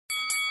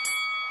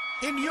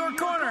in your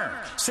corner,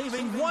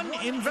 saving one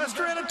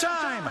investor at a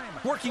time,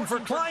 working for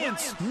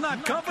clients,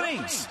 not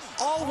companies,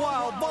 all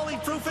while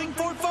bully-proofing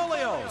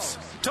portfolios.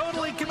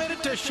 Totally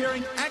committed to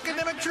sharing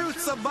academic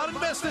truths about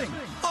investing,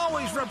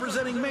 always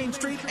representing Main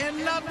Street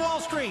and not Wall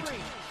Street.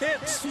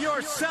 It's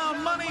your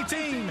Sound Money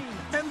team,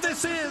 and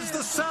this is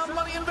the Sound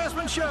Money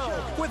Investment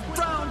Show with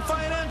Brown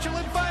Financial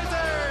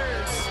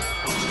Advisors.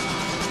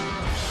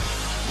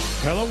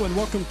 Hello and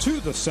welcome to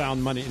the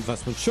Sound Money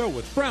Investment Show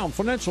with Brown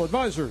Financial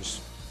Advisors.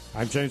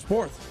 I'm James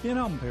Porth. And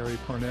I'm Barry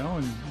Parnell,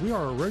 and we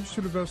are a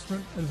registered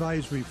investment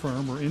advisory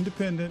firm. We're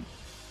independent,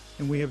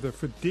 and we have the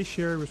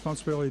fiduciary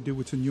responsibility to do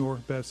what's in your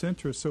best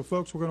interest. So,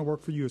 folks, we're going to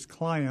work for you as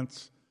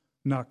clients,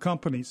 not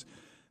companies.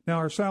 Now,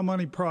 our Sound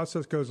Money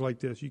process goes like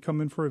this. You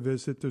come in for a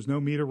visit. There's no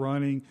meter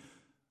running.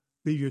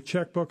 Leave your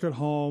checkbook at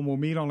home. We'll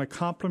meet on a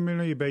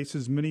complimentary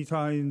basis many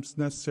times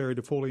necessary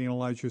to fully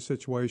analyze your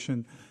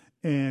situation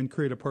and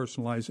create a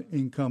personalized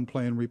income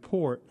plan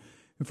report.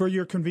 And for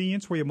your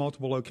convenience, we have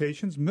multiple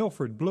locations: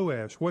 Milford, Blue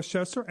Ash,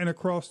 Westchester, and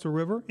across the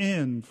river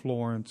in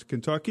Florence,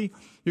 Kentucky.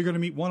 You're going to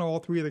meet one or all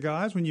three of the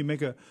guys. When you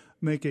make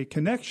a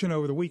connection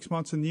over the weeks,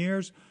 months, and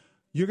years,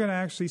 you're going to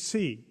actually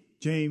see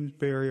James,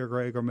 Barry, or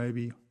Greg, or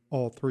maybe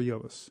all three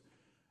of us.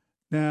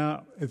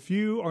 Now, if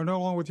you are no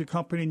longer with your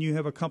company and you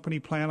have a company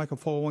plan like a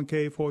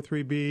 401k,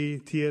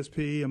 403b,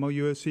 TSP,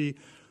 MOUSC,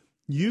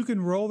 you can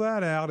roll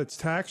that out. It's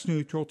tax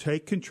neutral.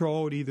 Take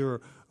control at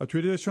either a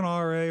traditional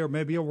IRA or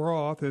maybe a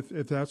Roth, if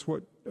that's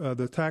what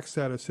the tax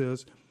status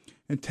is,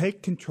 and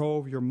take control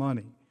of your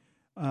money.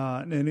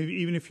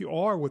 Even if you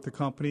are with the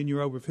company and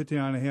you're over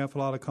 59 and a half, a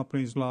lot of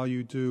companies allow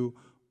you to do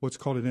what's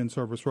called an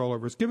in-service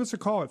rollovers. Give us a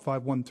call at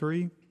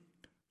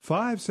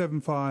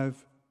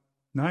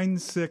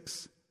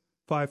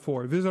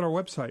 513-575-9654. Visit our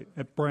website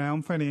at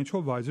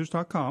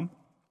brownfinancialadvisors.com.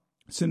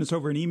 Send us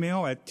over an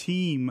email at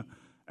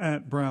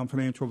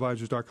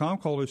team@brownfinancialadvisors.com.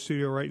 Call the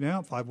studio right now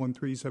at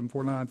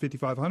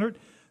 513-749-5500.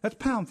 That's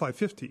pound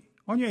 550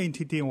 on your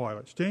AT&T and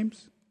wireless.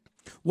 James?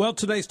 Well,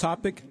 today's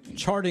topic,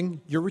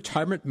 charting your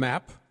retirement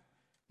map.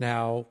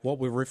 Now, what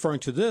we're referring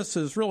to this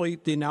is really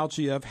the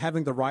analogy of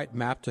having the right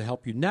map to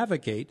help you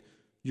navigate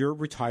your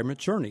retirement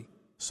journey.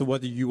 So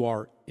whether you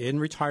are in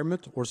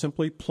retirement or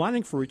simply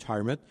planning for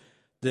retirement,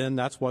 then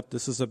that's what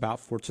this is about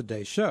for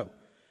today's show.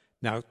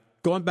 Now,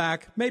 going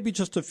back maybe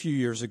just a few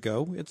years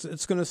ago,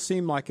 it's going to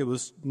seem like it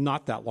was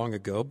not that long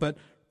ago, but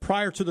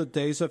prior to the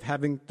days of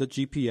having the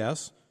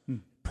GPS,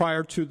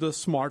 prior to the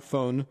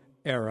smartphone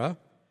era,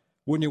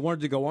 when you wanted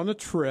to go on a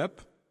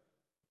trip,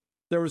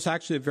 there was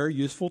actually a very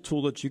useful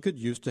tool that you could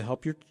use to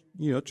help your,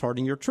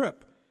 charting your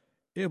trip.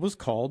 It was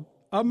called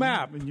a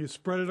map. And you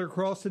spread it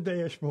across the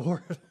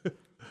dashboard.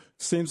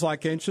 Seems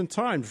like ancient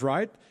times,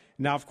 right?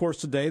 Now, of course,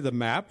 today the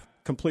map,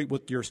 complete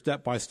with your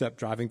step-by-step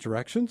driving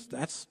directions,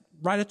 that's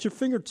right at your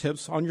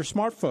fingertips on your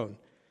smartphone.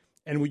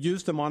 And we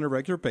use them on a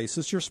regular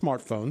basis, your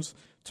smartphones,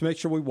 to make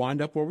sure we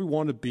wind up where we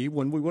want to be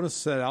when we want to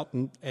set out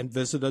and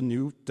visit a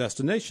new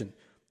destination.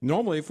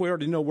 Normally, if we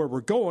already know where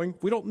we're going,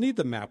 we don't need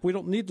the map. We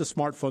don't need the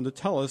smartphone to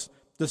tell us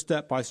the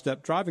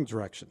step-by-step driving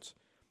directions.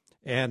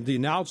 And the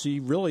analogy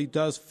really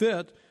does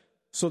fit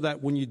so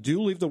that when you do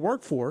leave the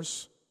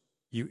workforce,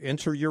 you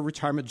enter your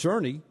retirement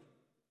journey,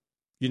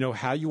 you know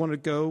how you want to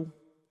go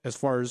as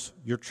far as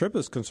your trip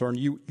is concerned.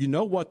 You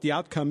know what the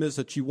outcome is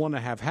that you want to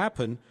have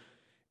happen,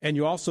 and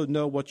you also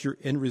know what your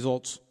end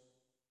results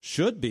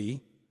should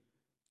be,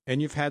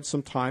 and you've had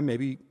some time,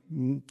 maybe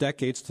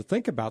decades, to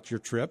think about your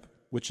trip,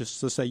 which is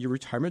to say your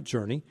retirement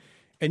journey,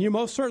 and you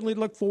most certainly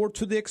look forward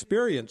to the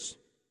experience.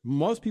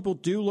 Most people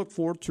do look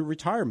forward to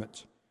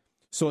retirement.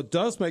 So it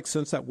does make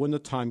sense that when the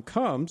time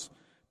comes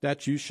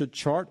that you should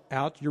chart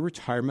out your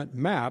retirement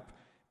map,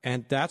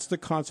 and that's the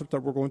concept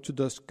that we're going to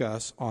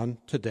discuss on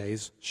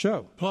today's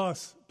show.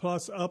 Plus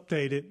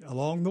update it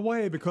along the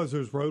way because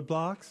there's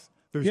roadblocks.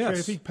 There's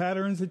traffic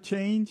patterns that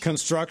change.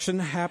 Construction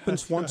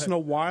happens once in a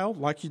while,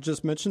 like you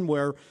just mentioned,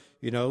 where,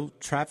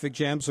 traffic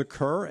jams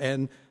occur,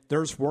 and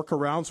there's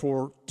workarounds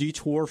or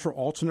detours or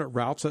alternate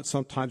routes that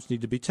sometimes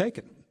need to be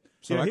taken.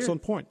 So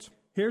excellent point.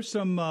 Here's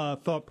some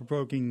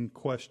thought-provoking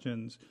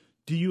questions.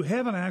 Do you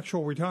have an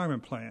actual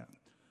retirement plan?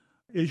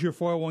 Is your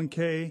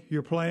 401k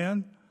your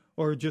plan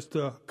or just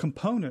a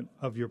component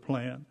of your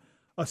plan?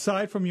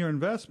 Aside from your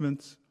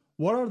investments,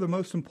 what are the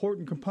most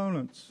important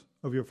components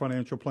of your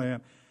financial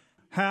plan?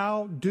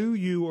 How do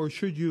you or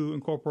should you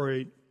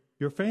incorporate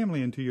your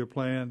family into your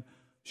plan?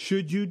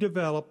 Should you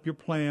develop your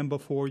plan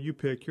before you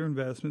pick your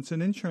investments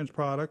and insurance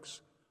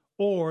products,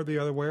 or the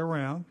other way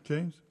around,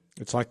 James?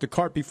 It's like the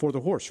cart before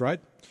the horse, right?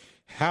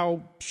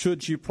 How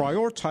should you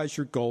prioritize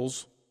your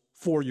goals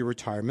for your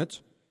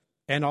retirement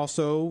and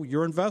also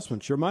your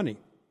investments, your money?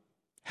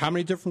 How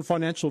many different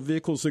financial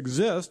vehicles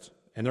exist,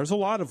 and there's a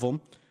lot of them,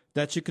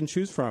 that you can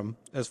choose from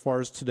as far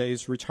as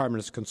today's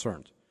retirement is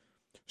concerned?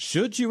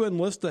 Should you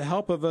enlist the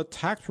help of a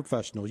tax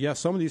professional?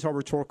 Yes, some of these are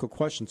rhetorical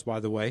questions, by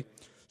the way.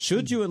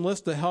 Should you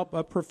enlist the help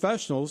of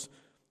professionals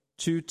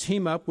to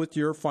team up with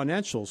your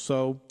financials?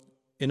 So,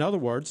 in other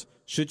words,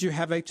 should you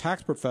have a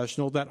tax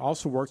professional that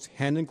also works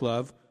hand in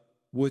glove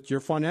with your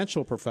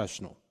financial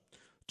professional?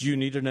 Do you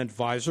need an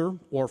advisor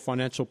or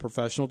financial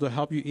professional to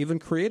help you even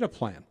create a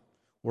plan?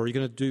 Or are you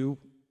going to do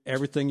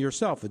everything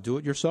yourself, a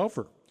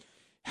do-it-yourselfer?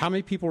 How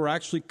many people are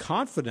actually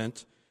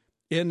confident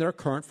in their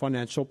current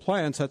financial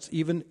plans? That's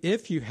even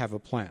if you have a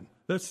plan.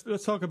 Let's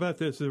talk about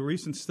this. A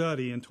recent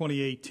study in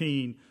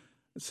 2018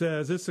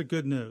 says it's a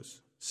good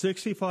news.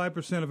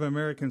 65% of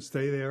Americans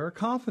say they are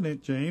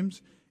confident,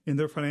 James, in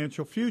their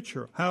financial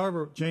future.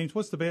 However, James,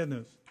 what's the bad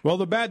news? Well,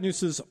 the bad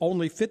news is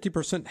only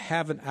 50%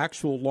 have an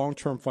actual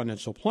long-term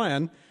financial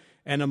plan,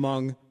 and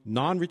among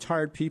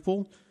non-retired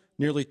people,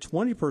 nearly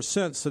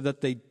 20% said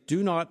that they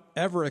do not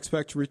ever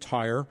expect to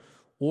retire,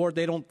 or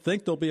they don't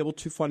think they'll be able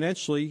to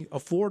financially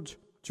afford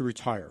to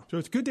retire. So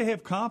it's good to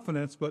have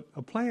confidence, but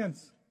a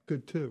plan's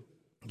good too.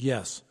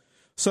 Yes.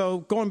 So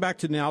going back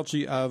to the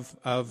analogy of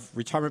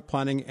retirement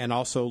planning and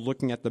also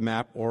looking at the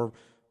map or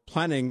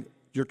planning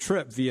your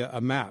trip via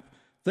a map,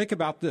 think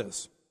about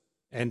this.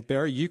 And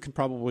Barry, you can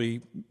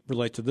probably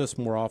relate to this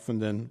more often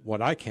than what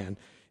I can,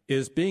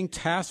 is being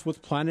tasked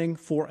with planning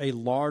for a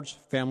large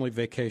family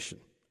vacation,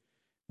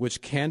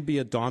 which can be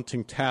a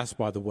daunting task,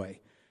 by the way.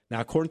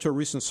 Now, according to a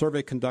recent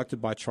survey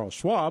conducted by Charles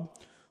Schwab,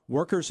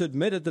 workers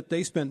admitted that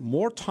they spent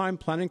more time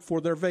planning for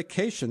their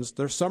vacations,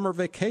 their summer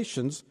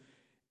vacations,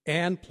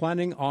 and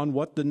planning on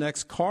what the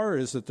next car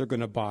is that they're going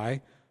to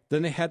buy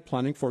than they had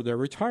planning for their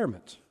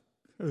retirement.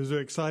 Those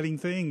are exciting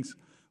things.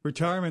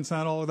 Retirement's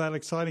not all that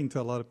exciting to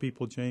a lot of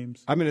people,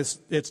 James. I mean,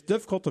 it's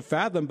difficult to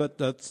fathom, but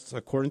that's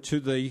according to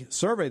the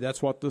survey,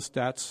 that's what the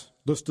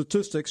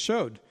statistics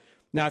showed.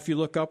 Now, if you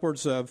look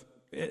upwards of,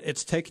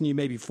 it's taken you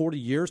maybe 40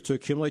 years to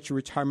accumulate your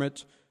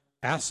retirement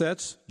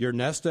assets, your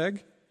nest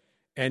egg,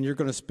 and you're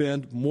going to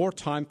spend more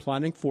time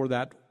planning for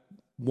that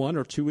 1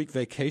 or 2 week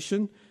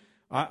vacation.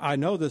 I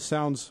know this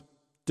sounds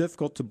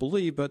difficult to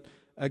believe, but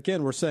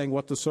again, we're saying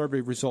what the survey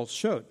results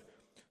showed.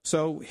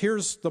 So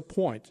here's the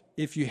point.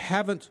 If you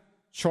haven't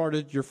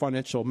charted your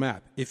financial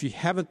map, if you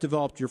haven't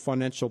developed your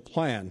financial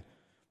plan,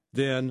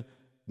 then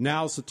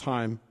now's the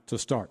time to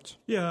start.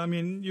 Yeah, I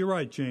mean, you're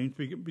right, James,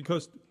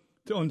 because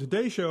on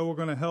today's show, we're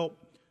going to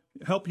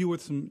help you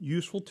with some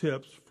useful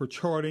tips for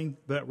charting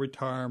that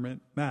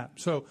retirement map.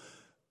 So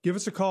give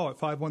us a call at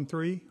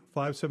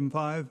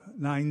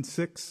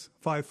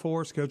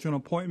 513-575-9654. Schedule an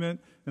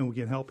appointment, and we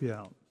can help you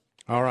out.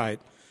 All right.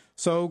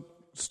 So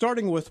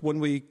starting with when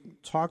we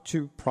talk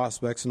to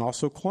prospects and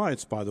also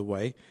clients, by the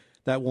way,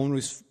 that when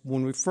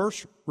we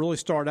first really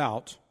start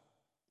out,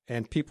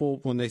 and people,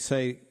 when they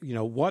say,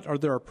 what are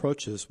their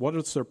approaches? What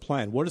is their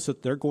plan? What is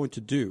it they're going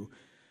to do?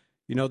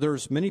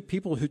 There's many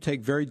people who take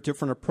very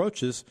different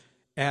approaches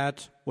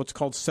at what's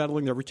called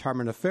settling their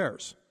retirement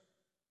affairs.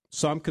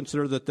 Some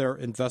consider that their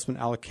investment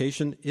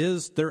allocation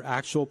is their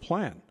actual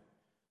plan.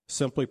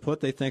 Simply put,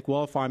 they think,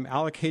 well, if I'm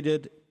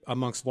allocated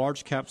amongst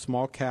large cap,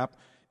 small cap,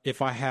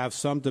 if I have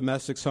some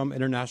domestic, some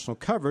international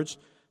coverage,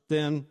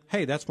 then,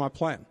 hey, that's my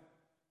plan.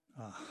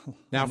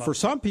 Now, for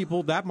some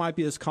people, that might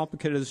be as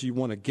complicated as you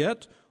want to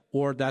get,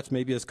 or that's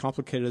maybe as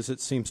complicated as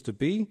it seems to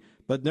be.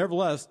 But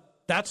nevertheless,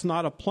 that's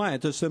not a plan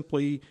to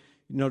simply,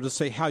 to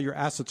say how your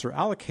assets are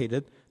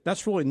allocated.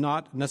 That's really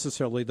not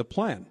necessarily the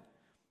plan.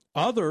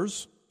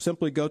 Others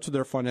simply go to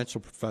their financial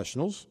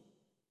professionals,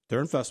 their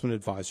investment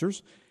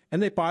advisors,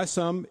 and they buy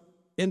some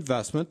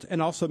investment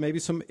and also maybe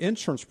some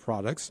insurance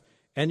products.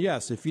 And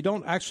yes, if you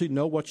don't actually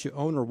know what you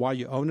own or why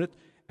you own it,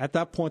 at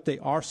that point, they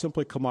are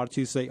simply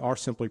commodities. They are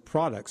simply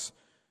products.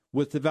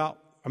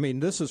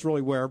 This is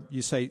really where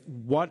you say,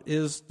 what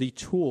is the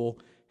tool?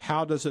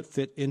 How does it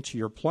fit into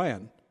your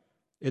plan?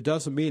 It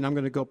doesn't mean I'm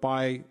going to go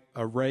buy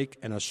a rake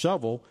and a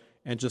shovel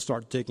and just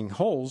start digging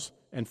holes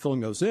and filling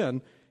those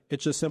in.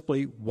 It's just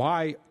simply,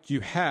 why do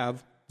you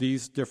have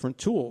these different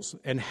tools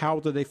and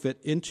how do they fit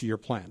into your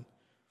plan?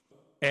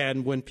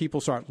 And when people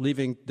start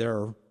leaving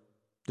their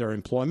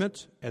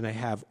employment and they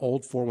have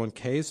old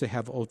 401ks, they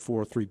have old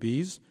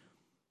 403bs,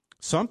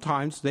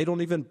 sometimes they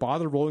don't even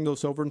bother rolling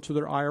those over into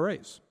their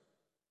IRAs.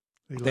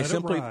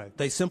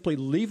 They simply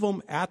leave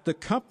them at the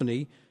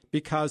company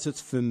because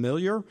it's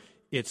familiar,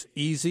 it's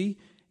easy,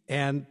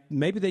 and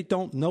maybe they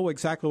don't know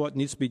exactly what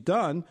needs to be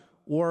done,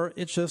 or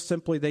it's just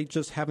simply they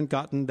just haven't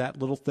gotten that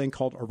little thing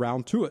called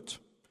around to it.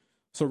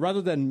 So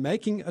rather than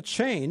making a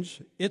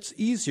change, it's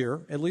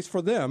easier, at least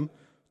for them,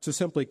 to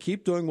simply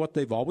keep doing what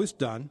they've always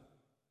done,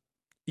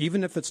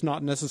 even if it's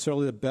not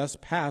necessarily the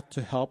best path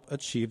to help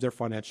achieve their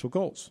financial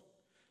goals.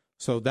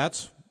 So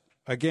that's,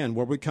 again,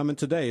 where we come in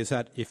today is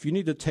that if you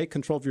need to take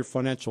control of your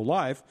financial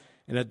life,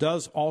 and it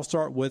does all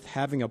start with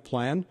having a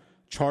plan,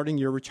 charting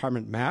your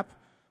retirement map,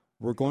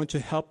 we're going to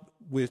help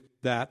with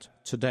that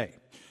today.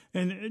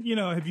 And,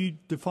 have you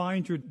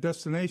defined your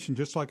destination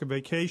just like a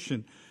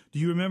vacation? Do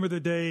you remember the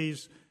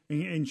days,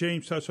 and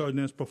James touched on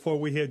this,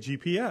 before we had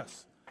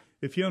GPS?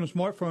 If you own a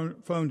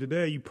smartphone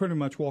today, you pretty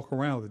much walk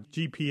around with a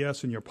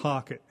GPS in your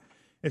pocket.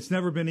 It's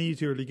never been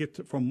easier to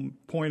get from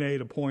point A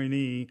to point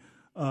E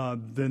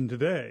than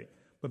today.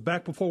 But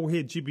back before we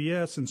had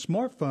GPS and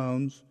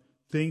smartphones,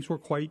 things were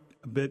quite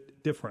a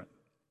bit different.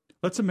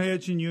 Let's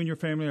imagine you and your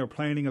family are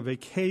planning a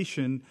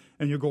vacation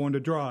and you're going to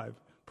drive.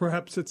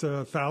 Perhaps it's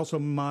a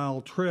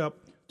 1,000-mile trip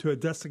to a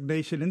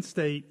destination in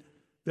state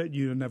that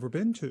you've never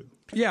been to.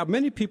 Yeah,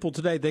 many people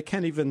today, they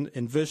can't even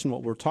envision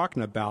what we're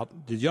talking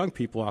about. The young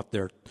people out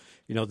there,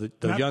 you know, the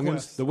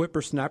youngins, the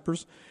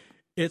whippersnappers.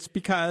 It's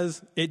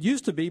because it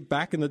used to be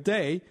back in the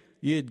day,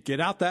 you'd get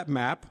out that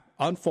map,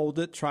 unfold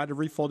it, try to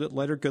refold it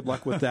later. Good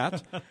luck with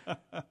that.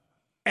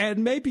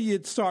 And maybe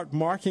you'd start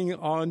marking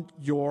on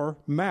your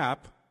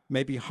map,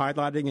 maybe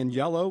highlighting in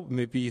yellow,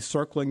 maybe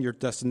circling your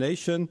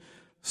destination,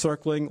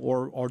 circling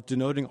or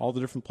denoting all the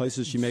different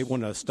places you may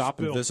want to stop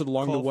and visit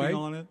along the way.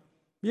 On it.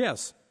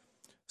 Yes.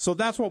 So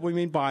that's what we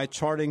mean by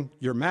charting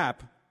your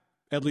map,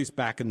 at least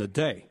back in the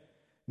day.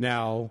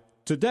 Now,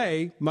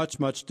 today, much,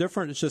 much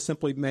different. It's just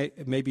simply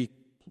maybe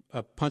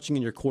punching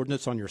in your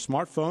coordinates on your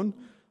smartphone,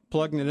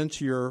 plugging it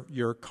into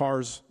your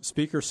car's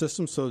speaker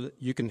system so that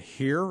you can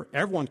hear,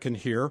 everyone can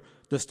hear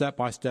the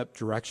step-by-step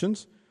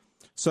directions.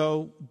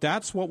 So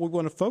that's what we're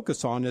going to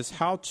focus on, is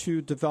how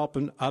to develop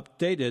an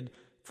updated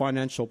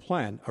financial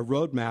plan, a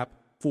roadmap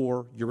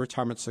for your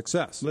retirement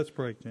success. Let's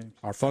break, James.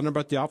 Our phone number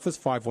at the office,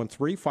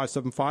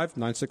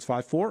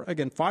 513-575-9654.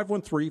 Again,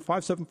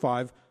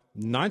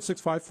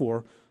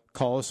 513-575-9654.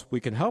 Call us. We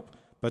can help.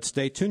 But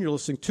stay tuned. You're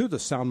listening to the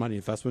Sound Money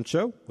Investment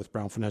Show with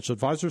Brown Financial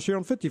Advisors here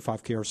on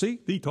 55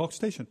 KRC. The Talk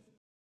Station.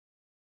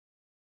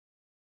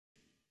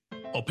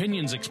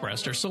 Opinions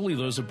expressed are solely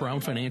those of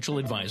Brown Financial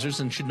Advisors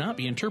and should not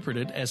be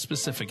interpreted as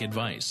specific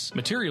advice.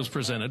 Materials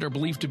presented are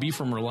believed to be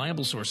from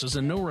reliable sources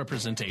and no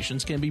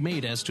representations can be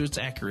made as to its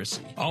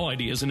accuracy. All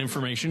ideas and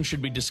information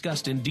should be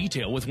discussed in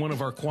detail with one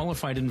of our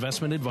qualified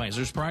investment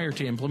advisors prior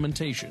to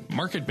implementation.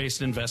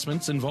 Market-based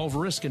investments involve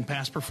risk, and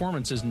past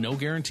performance is no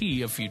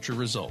guarantee of future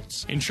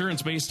results.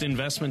 Insurance-based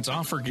investments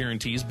offer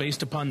guarantees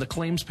based upon the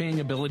claims-paying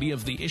ability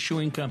of the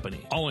issuing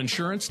company. All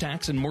insurance,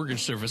 tax, and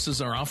mortgage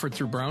services are offered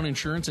through Brown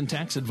Insurance and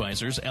Tax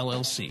Advisors,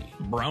 LLC.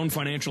 Brown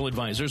Financial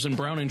Advisors and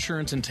Brown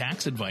Insurance and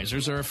Tax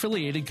Advisors are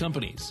affiliated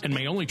companies and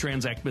may only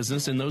transact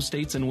business in those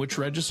states in which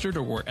registered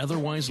or were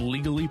otherwise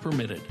legally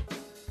permitted.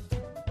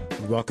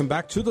 Welcome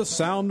back to the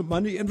Sound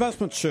Money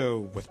Investment Show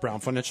with Brown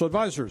Financial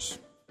Advisors.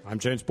 I'm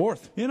James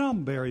Borth. And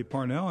I'm Barry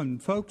Parnell.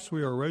 And folks,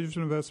 we are a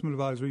registered investment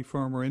advisory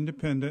firm. We're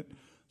independent,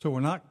 so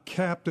we're not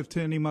captive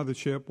to any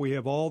mothership. We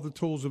have all the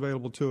tools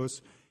available to us,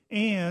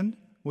 and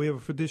we have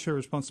a fiduciary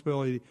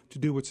responsibility to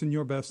do what's in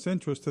your best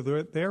interest. So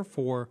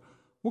therefore,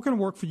 we're going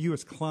to work for you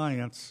as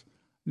clients,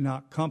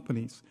 not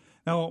companies.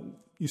 Now,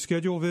 you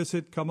schedule a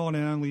visit, come on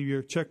in, leave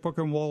your checkbook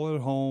and wallet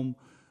at home.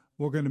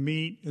 We're going to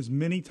meet as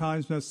many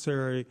times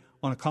necessary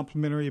on a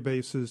complimentary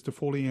basis to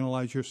fully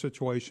analyze your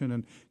situation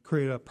and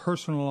create a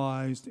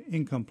personalized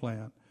income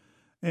plan.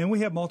 And we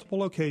have multiple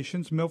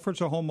locations.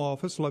 Milford's our home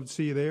office. Love to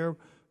see you there.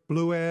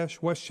 Blue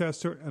Ash,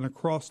 Westchester, and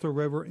across the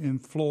river in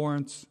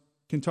Florence,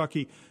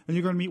 Kentucky. And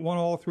you're going to meet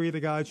all three of the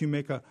guys you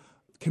make a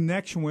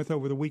connection with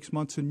over the weeks,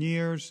 months, and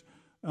years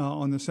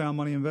on the Sound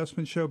Money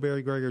Investment Show,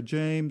 Barry, Greg, or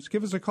James.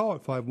 Give us a call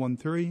at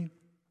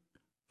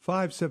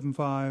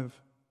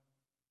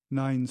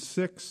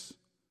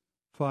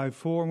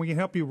 513-575-9654, and we can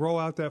help you roll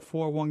out that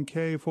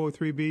 401k,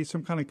 403b,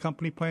 some kind of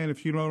company plan.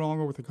 If you're no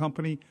longer with the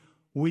company,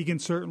 we can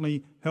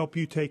certainly help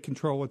you take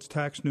control. It's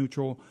tax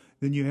neutral.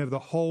 Then you have the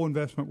whole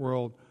investment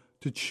world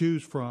to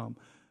choose from.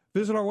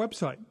 Visit our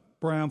website,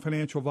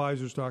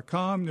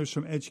 brownfinancialadvisors.com. There's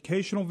some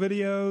educational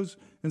videos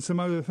and some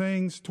other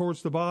things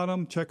towards the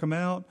bottom. Check them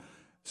out.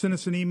 Send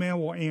us an email.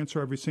 We'll answer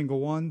every single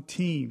one.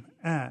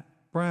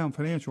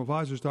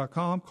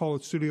 team@brownfinancialadvisors.com. Call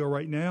the studio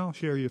right now.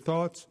 Share your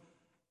thoughts.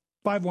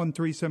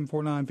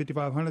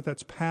 513-749-5500.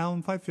 That's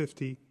pound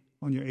 550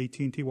 on your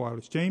AT&T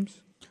wireless.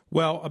 James?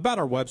 Well, about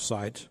our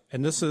website,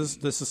 and this is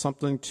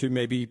something to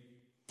maybe,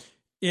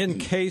 in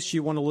case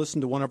you want to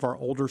listen to one of our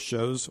older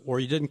shows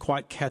or you didn't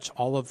quite catch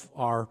all of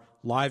our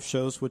live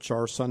shows, which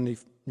are Sunday,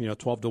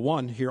 12 to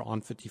 1 here on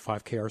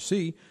 55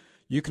 KRC,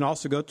 you can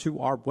also go to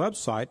our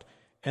website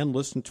and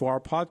listen to our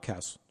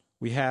podcasts.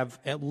 We have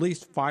at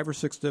least 5 or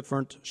 6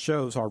 different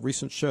shows, our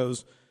recent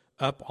shows,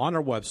 up on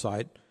our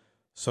website.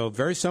 So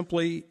very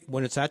simply,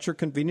 when it's at your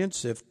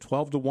convenience, if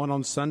 12 to 1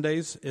 on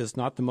Sundays is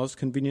not the most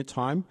convenient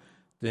time,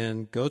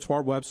 then go to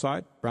our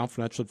website,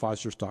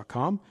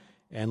 brownfinancialadvisors.com,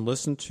 and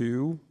listen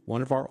to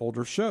one of our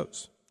older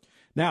shows.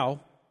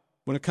 Now,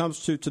 when it comes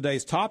to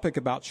today's topic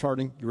about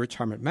charting your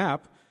retirement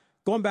map,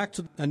 going back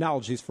to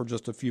analogies for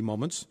just a few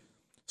moments.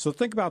 So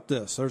think about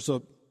this. There's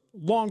a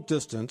long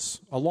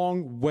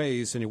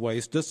ways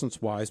anyways,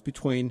 distance-wise,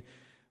 between,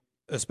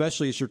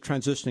 especially as you're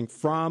transitioning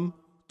from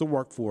the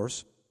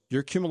workforce, your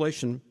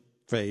accumulation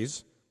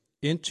phase,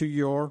 into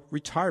your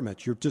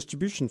retirement, your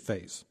distribution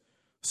phase.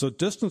 So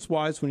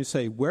distance-wise, when you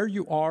say where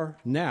you are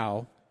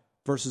now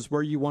versus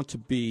where you want to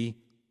be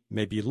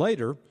maybe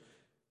later,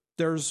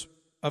 there's,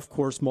 of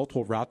course,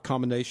 multiple route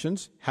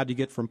combinations. How do you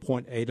get from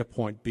point A to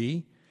point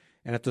B?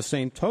 And at the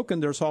same token,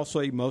 there's also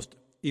a most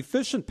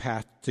efficient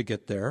path to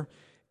get there.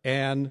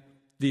 And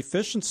the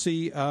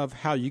efficiency of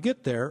how you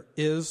get there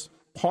is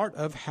part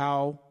of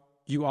how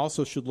you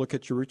also should look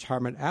at your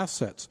retirement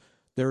assets.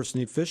 There's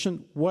an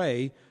efficient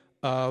way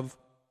of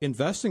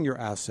investing your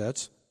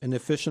assets, an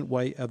efficient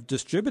way of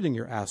distributing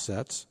your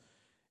assets,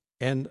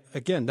 And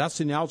again, that's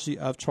the analogy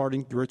of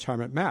charting the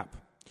retirement map.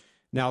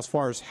 Now, as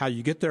far as how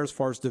you get there, as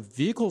far as the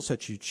vehicles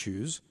that you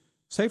choose,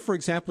 say, for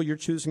example, you're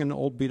choosing an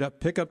old beat-up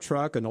pickup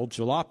truck, an old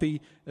jalopy.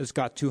 It's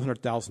got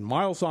 200,000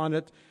 miles on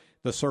it.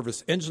 The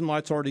service engine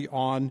light's already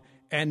on,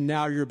 and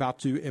now you're about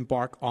to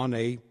embark on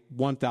a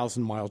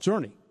 1,000-mile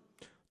journey.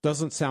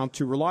 Doesn't sound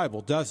too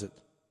reliable, does it?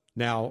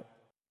 Now,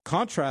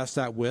 contrast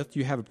that with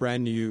you have a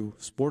brand new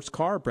sports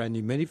car, brand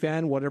new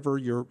minivan, whatever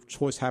your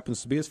choice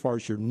happens to be as far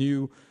as your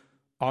new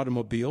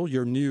automobile,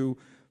 your new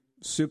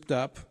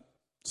souped-up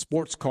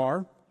sports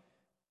car,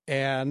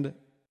 and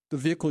the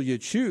vehicle you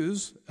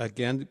choose,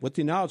 again, with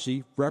the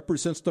analogy,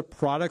 represents the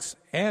products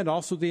and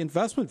also the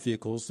investment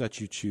vehicles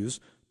that you choose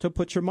to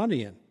put your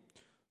money in.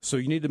 So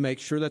you need to make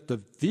sure that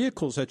the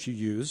vehicles that you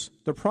use,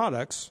 the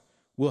products,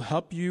 will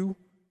help you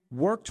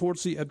work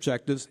towards the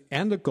objectives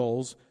and the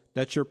goals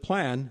that your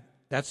plan,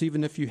 that's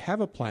even if you have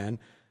a plan,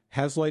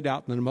 has laid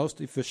out in the most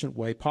efficient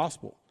way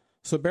possible.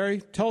 So Barry,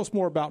 tell us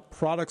more about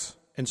products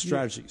and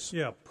strategies.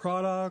 Yeah,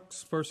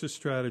 products versus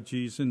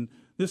strategies. And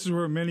this is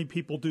where many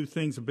people do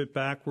things a bit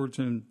backwards,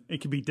 and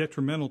it can be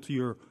detrimental to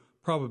your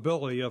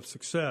probability of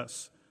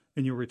success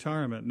in your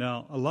retirement.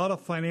 Now, a lot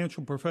of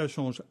financial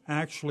professionals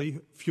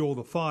actually fuel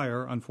the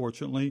fire,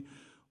 unfortunately.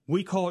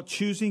 We call it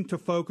choosing to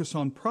focus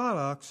on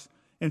products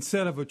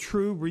instead of a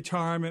true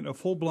retirement, a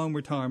full-blown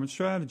retirement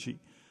strategy.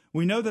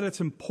 We know that it's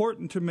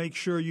important to make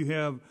sure you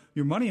have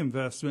your money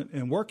investment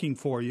and working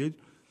for you.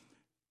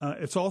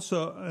 It's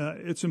also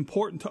it's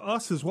important to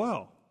us as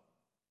well,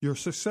 your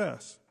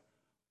success.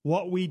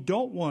 What we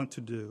don't want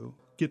to do,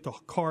 get the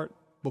cart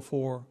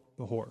before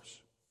the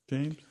horse.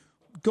 James?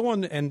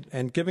 Going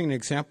and giving an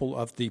example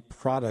of the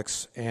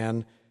products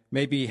and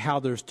maybe how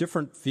there's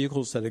different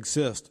vehicles that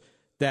exist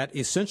that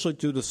essentially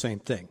do the same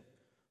thing.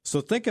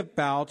 So think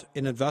about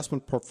an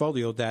investment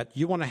portfolio that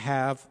you want to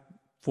have,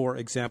 for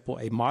example,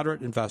 a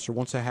moderate investor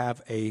wants to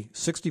have a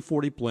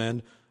 60-40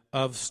 blend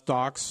of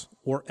stocks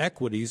or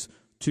equities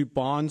to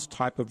bonds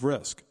type of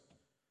risk.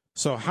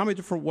 So how many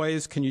different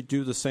ways can you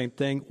do the same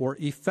thing or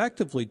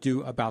effectively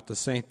do about the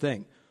same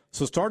thing?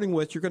 So starting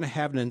with, you're going to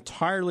have an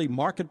entirely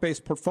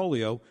market-based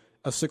portfolio,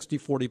 a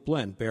 60-40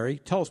 blend. Barry,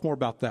 tell us more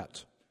about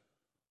that.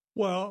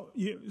 Well,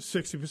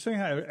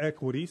 60%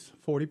 equities,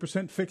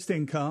 40% fixed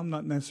income,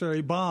 not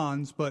necessarily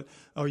bonds, but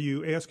are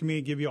you asking me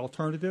to give you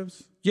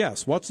alternatives?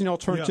 Yes. What's an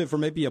alternative or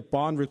maybe a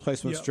bond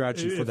replacement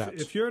strategy for that?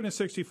 If you're in a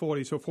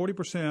 60-40, so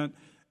 40%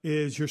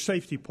 is your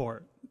safety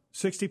part.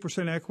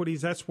 60%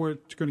 equities, that's where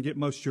it's going to get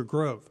most of your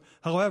growth.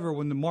 However,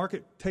 when the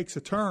market takes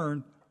a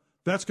turn,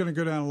 that's going to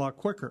go down a lot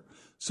quicker.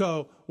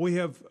 So we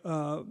have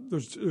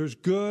there's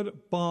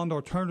good bond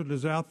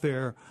alternatives out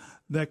there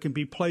that can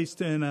be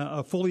placed in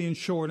a fully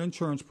insured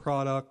insurance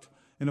product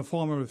in the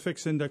form of a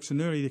fixed index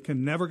annuity that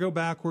can never go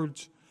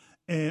backwards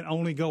and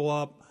only go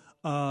up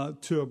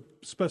to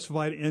a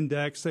specified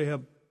index. They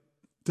have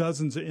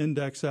dozens of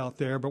index out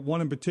there, but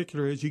one in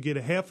particular is you get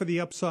a half of the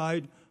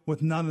upside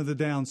with none of the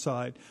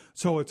downside.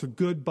 So it's a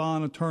good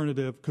bond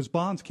alternative because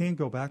bonds can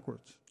go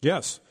backwards.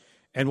 Yes.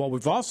 And what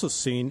we've also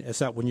seen is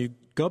that when you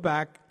go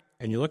back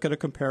and you look at a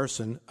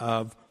comparison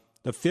of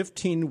the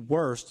 15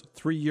 worst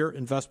 3-year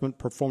investment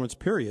performance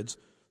periods,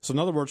 so in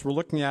other words, we're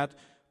looking at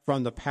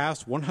from the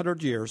past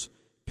 100 years,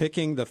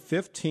 picking the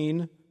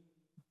 15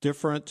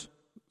 different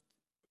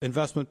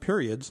investment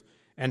periods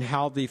and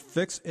how the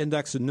fixed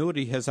index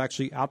annuity has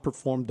actually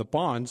outperformed the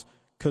bonds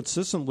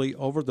consistently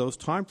over those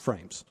time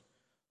frames.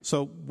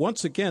 So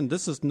once again,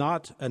 this is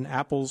not an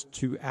apples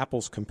to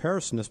apples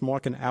comparison. It's more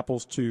like an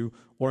apples to,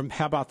 or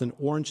how about an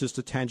oranges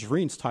to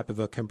tangerines type of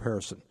a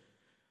comparison.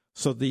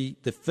 So the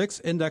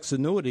fixed index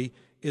annuity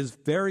is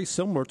very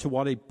similar to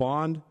what a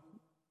bond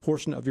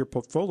portion of your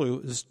portfolio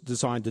is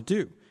designed to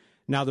do.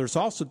 Now, there's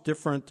also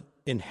different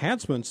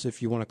enhancements,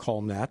 if you want to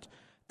call them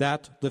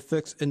that the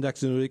fixed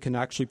index annuity can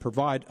actually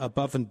provide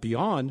above and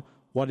beyond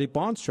what a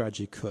bond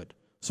strategy could.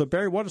 So,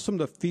 Barry, what are some of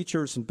the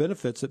features and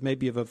benefits that may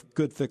be of a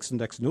good fixed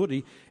index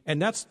annuity?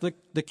 And that's the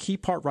key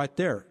part right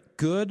there.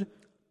 Good,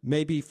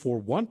 maybe for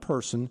one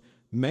person,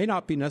 may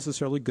not be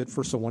necessarily good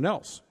for someone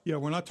else. Yeah,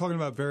 we're not talking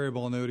about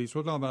variable annuities.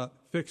 We're talking about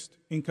fixed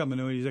income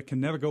annuities that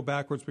can never go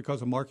backwards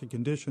because of market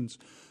conditions.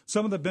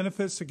 Some of the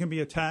benefits that can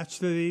be attached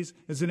to these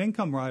is an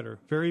income rider,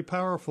 very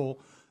powerful,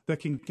 that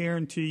can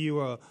guarantee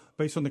you,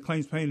 based on the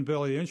claims paying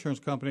ability of the insurance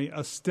company,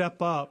 a step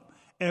up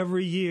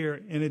every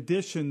year in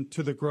addition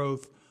to the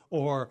growth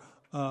or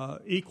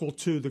equal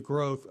to the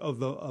growth of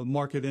the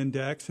market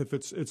index if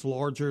it's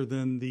larger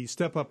than the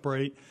step-up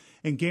rate,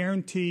 and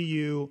guarantee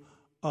you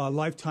a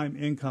lifetime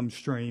income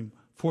stream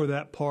for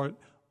that part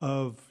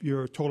of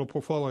your total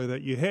portfolio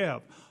that you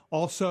have.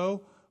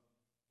 Also,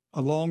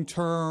 a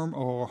long-term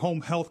or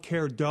home health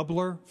care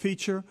doubler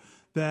feature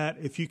that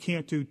if you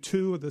can't do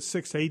 2 of the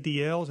 6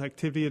 ADLs,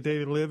 activity of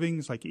daily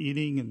living, like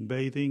eating and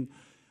bathing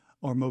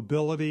or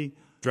mobility.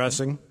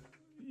 Dressing.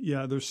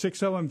 Yeah, there's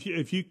 6 of them.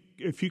 If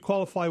you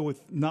qualify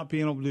with not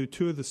being able to do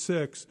 2 of the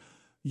 6,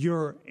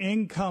 your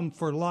income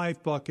for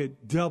life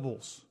bucket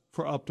doubles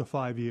for up to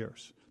 5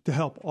 years to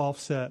help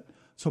offset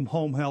some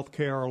home health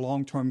care or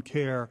long-term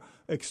care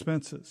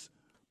expenses.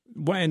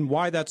 And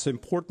why that's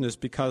important is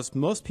because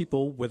most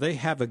people, when they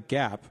have a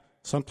gap,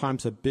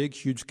 sometimes a big,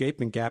 huge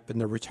gaping gap in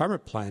their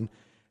retirement plan,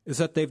 is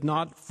that they've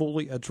not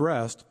fully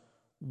addressed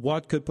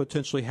what could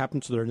potentially happen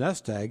to their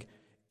nest egg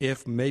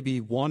if maybe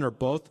one or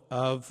both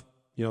of,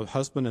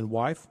 husband and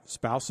wife,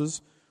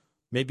 spouses,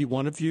 maybe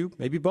one of you,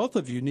 maybe both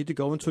of you need to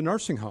go into a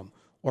nursing home,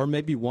 or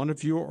maybe one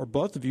of you or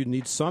both of you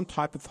need some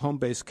type of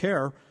home-based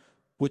care,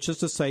 which is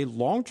to say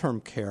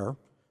long-term care.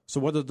 So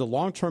whether the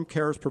long-term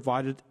care is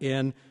provided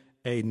in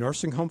a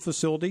nursing home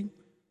facility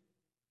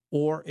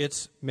or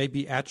it's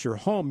maybe at your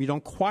home, you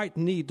don't quite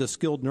need the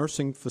skilled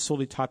nursing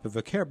facility type of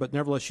a care, but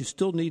nevertheless you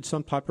still need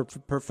some type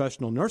of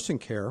professional nursing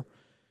care.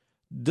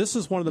 This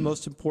is one of the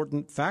most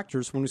important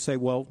factors when we say,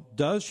 well,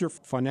 does your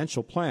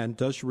financial plan,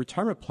 does your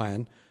retirement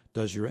plan,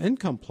 does your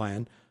income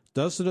plan,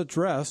 does it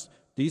address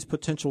these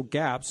potential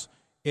gaps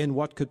in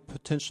what could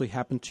potentially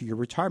happen to your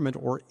retirement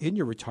or in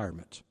your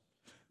retirement?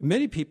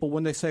 Many people,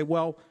 when they say,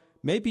 well,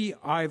 maybe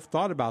I've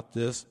thought about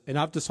this and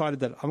I've decided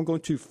that I'm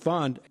going to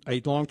fund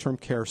a long-term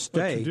care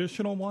stay. A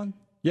traditional one?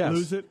 Yes.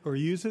 Lose it or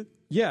use it?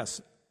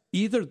 Yes.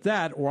 Either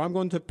that or I'm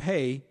going to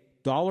pay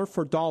dollar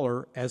for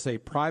dollar as a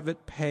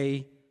private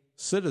pay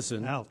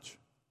citizen. Ouch.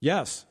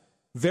 Yes.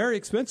 Very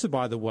expensive,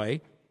 by the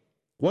way.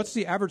 What's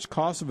the average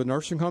cost of a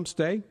nursing home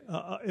stay?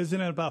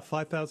 Isn't it about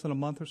 $5,000 a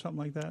month or something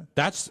like that?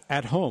 That's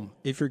at home.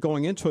 If you're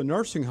going into a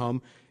nursing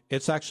home,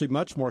 it's actually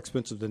much more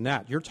expensive than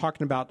that. You're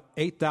talking about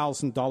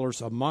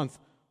 $8,000 a month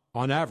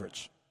on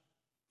average,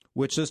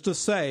 which is to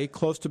say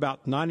close to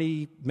about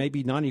 90,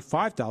 maybe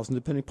 95,000,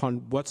 depending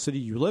upon what city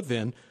you live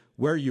in,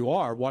 where you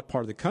are, what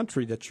part of the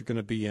country that you're going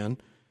to be in.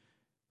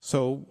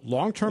 So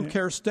long-term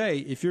care stay,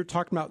 if you're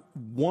talking about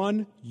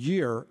 1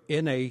 year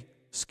in a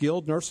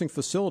skilled nursing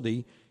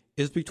facility,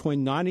 is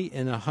between $90,000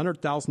 and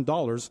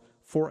 $100,000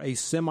 for a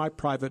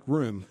semi-private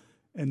room.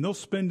 And they'll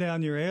spend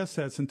down your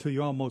assets until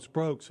you're almost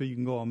broke so you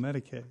can go on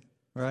Medicaid,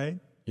 right?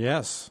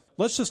 Yes.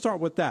 Let's just start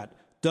with that.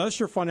 Does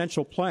your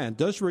financial plan,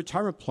 does your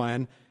retirement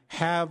plan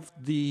have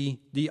the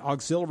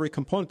auxiliary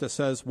component that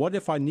says, what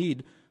if I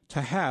need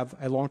to have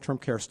a long-term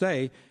care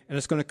stay and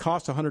it's going to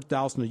cost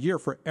 $100,000 a year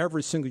for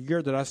every single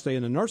year that I stay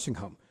in a nursing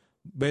home?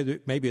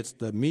 Maybe it's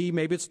the me,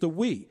 maybe it's the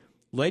we.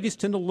 Ladies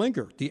tend to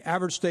linger. The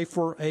average stay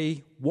for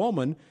a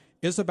woman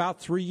is about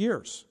 3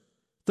 years.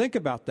 Think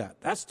about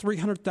that. That's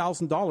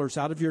 $300,000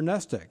 out of your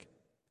nest egg.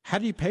 How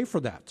do you pay for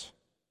that?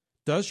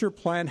 Does your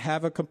plan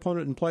have a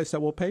component in place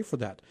that will pay for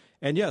that?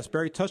 And yes,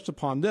 Barry touched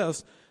upon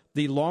this.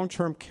 The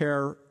long-term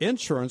care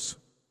insurance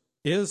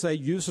is a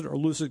use it or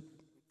lose it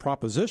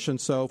proposition.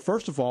 So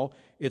first of all,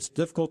 it's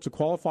difficult to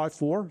qualify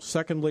for.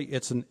 Secondly,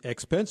 it's an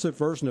expensive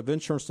version of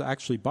insurance to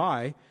actually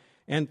buy.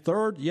 And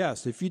third,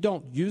 yes, if you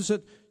don't use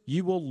it,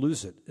 you will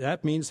lose it.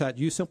 That means that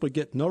you simply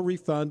get no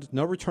refund,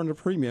 no return of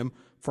premium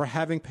for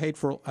having paid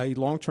for a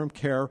long-term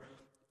care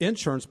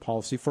insurance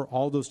policy for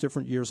all those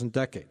different years and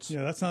decades.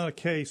 Yeah, that's not a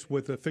case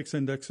with a fixed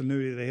index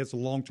annuity that has a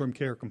long-term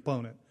care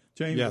component.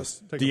 James,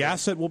 yes, the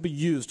asset will be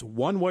used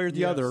one way or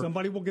the other.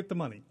 Somebody will get the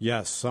money.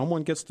 Yes,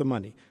 someone gets the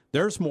money.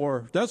 There's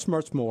more. That's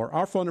much more.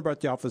 Our phone number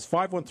at the office,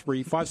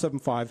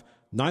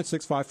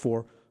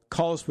 513-575-9654.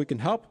 Call us. We can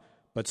help.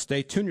 But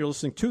stay tuned. You're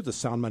listening to the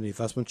Sound Money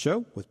Investment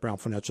Show with Brown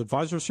Financial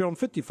Advisors here on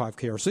 55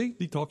 KRC.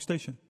 The talk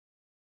station.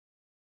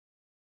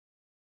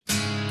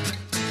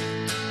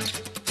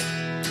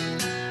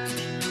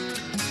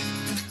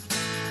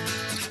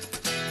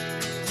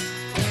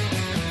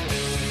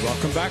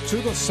 Welcome back to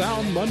the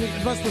Sound Money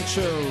Investment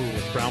Show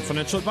with Brown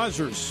Financial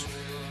Advisors.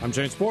 I'm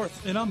James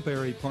Borth. And I'm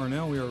Barry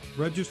Parnell. We are a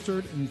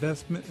registered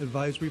investment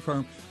advisory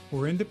firm.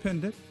 We're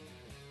independent,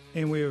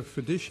 and we have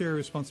fiduciary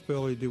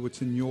responsibility to do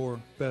what's in your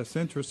best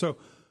interest. So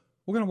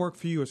we're going to work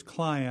for you as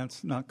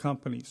clients, not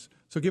companies.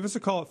 So give us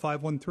a call at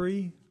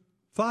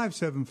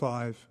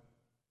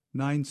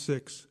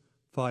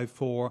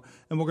 513-575-9654,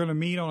 and we're going to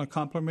meet on a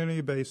complimentary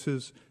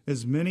basis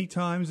as many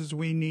times as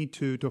we need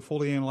to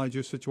fully analyze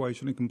your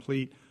situation and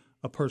complete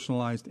a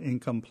personalized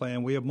income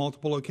plan. We have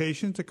multiple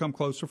locations that come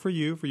closer for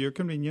you, for your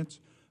convenience.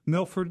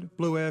 Milford,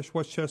 Blue Ash,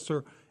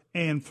 Westchester,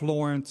 and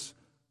Florence,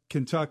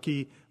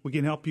 Kentucky. We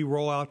can help you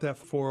roll out that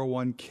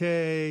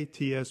 401k,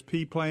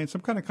 TSP plan,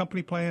 some kind of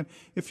company plan.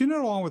 If you're not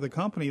along with a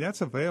company,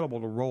 that's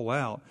available to roll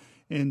out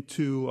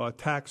into a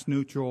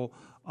tax-neutral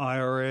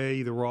IRA,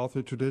 either Roth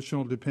or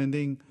traditional,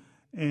 depending.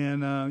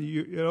 And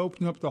it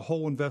opens up the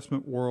whole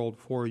investment world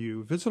for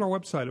you. Visit our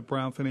website at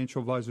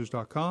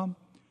brownfinancialadvisors.com.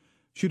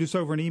 Shoot us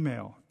over an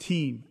email,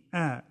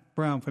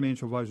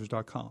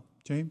 team@brownfinancialadvisors.com.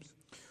 James?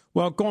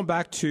 Well, going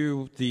back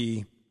to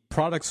the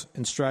products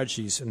and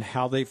strategies and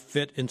how they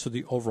fit into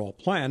the overall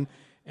plan,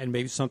 and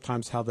maybe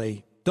sometimes how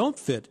they don't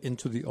fit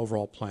into the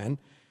overall plan.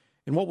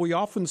 And what we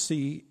often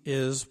see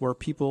is where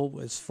people,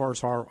 as far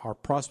as our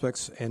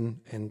prospects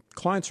and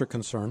clients are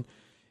concerned,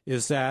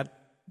 is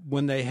that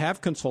when they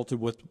have consulted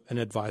with an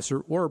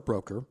advisor or a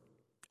broker,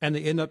 and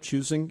they end up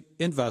choosing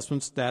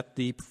investments that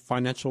the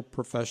financial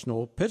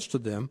professional pitched to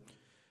them,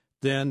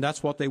 then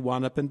that's what they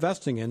wind up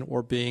investing in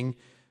or being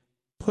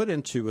put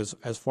into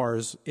as far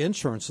as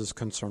insurance is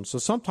concerned. So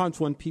sometimes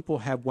when people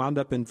have wound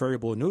up in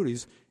variable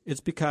annuities, it's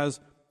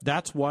because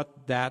that's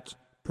what that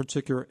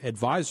particular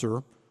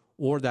advisor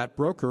or that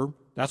broker,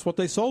 that's what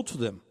they sold to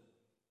them.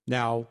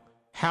 Now,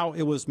 how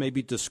it was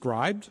maybe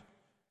described,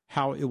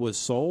 how it was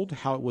sold,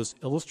 how it was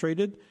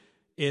illustrated,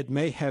 it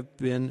may have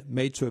been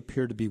made to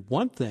appear to be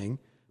one thing,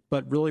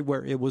 but really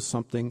where it was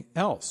something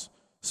else.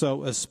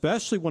 So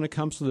especially when it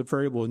comes to the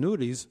variable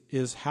annuities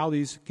is how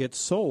these get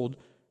sold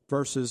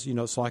versus,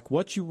 it's like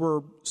what you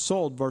were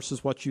sold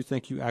versus what you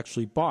think you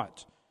actually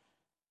bought.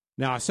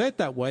 Now, I say it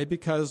that way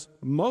because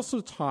most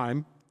of the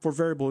time for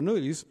variable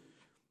annuities,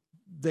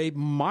 they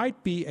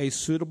might be a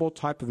suitable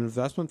type of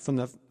investment from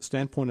the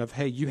standpoint of,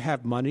 hey, you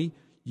have money,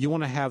 you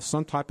want to have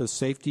some type of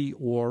safety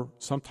or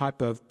some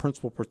type of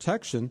principal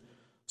protection.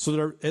 So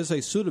there is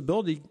a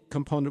suitability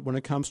component when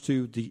it comes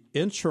to the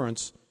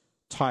insurance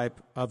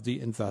type of the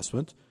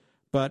investment.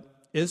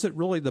 But is it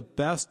really the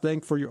best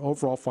thing for your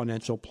overall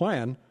financial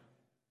plan?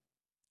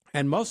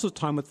 And most of the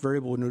time with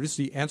variable annuities,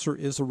 the answer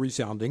is a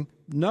resounding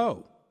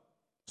no.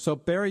 So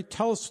Barry,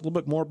 tell us a little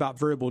bit more about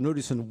variable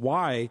annuities and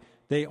why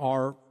they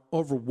are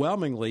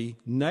overwhelmingly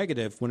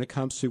negative when it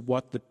comes to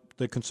what the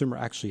consumer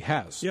actually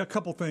has. Yeah, a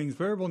couple things.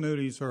 Variable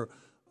annuities are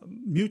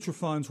mutual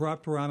funds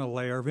wrapped around a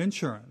layer of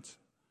insurance.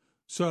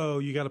 So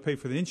you got to pay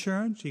for the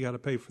insurance, you got to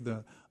pay for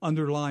the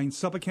underlying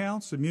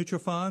subaccounts, the mutual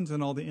funds,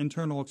 and all the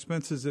internal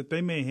expenses that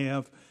they may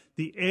have.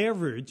 The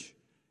average,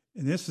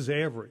 and this is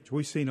average,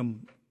 we've seen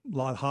them a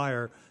lot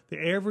higher,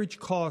 the average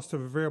cost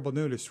of a variable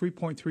annuity is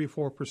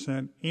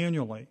 3.34%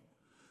 annually.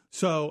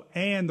 So,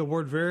 and the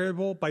word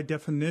variable by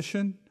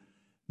definition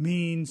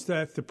means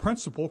that the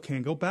principal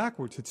can go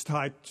backwards. It's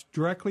tied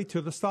directly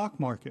to the stock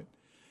market.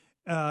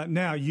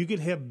 Now, you could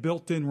have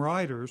built-in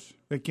riders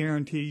that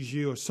guarantees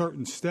you a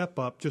certain step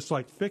up, just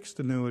like fixed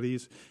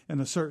annuities,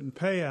 and a certain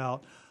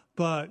payout,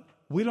 but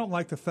we don't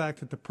like the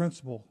fact that the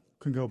principal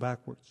can go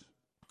backwards.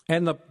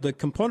 And the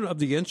component of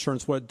the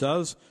insurance, what it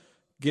does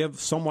give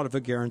somewhat of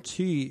a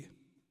guarantee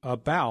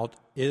about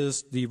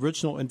is the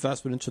original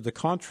investment into the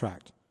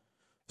contract.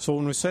 So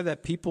when we say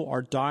that people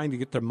are dying to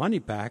get their money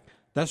back,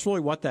 that's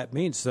really what that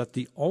means, is that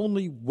the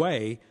only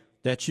way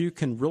that you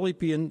can really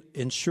be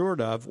insured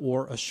of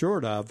or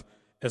assured of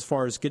as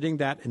far as getting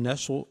that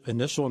initial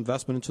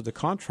investment into the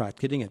contract,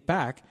 getting it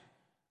back,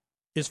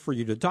 is for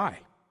you to die,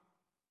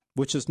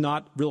 which is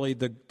not really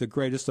the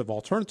greatest of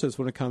alternatives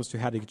when it comes to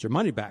how to get your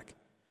money back.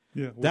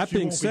 Yeah, that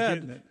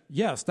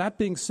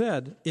being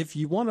said, if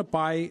you want to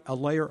buy a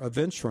layer of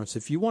insurance,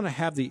 if you want to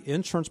have the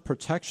insurance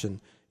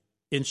protection,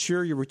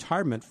 insure your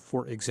retirement,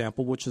 for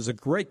example, which is a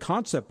great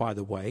concept, by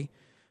the way,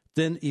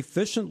 then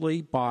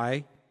efficiently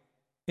buy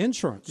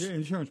insurance. Yeah,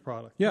 insurance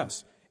product.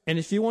 Yes. And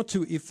if you want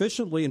to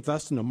efficiently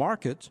invest in the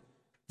market,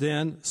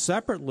 then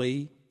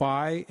separately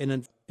buy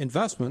an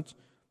investment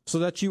so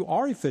that you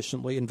are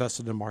efficiently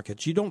invested in the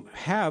market. You don't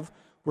have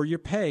where you're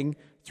paying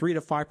 3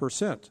 to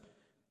 5%.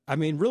 I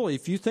mean, really,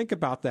 if you think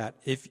about that,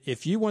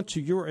 if you went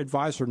to your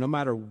advisor, no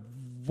matter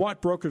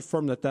what brokerage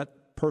firm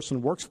that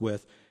person works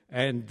with,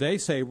 and they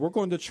say, we're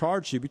going to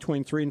charge you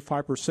between 3 and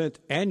 5%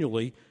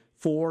 annually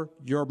for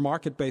your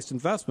market-based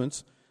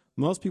investments,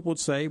 most people would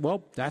say,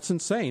 well, that's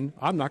insane.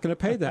 I'm not going to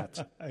pay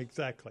that.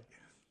 Exactly.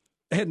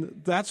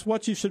 And that's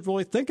what you should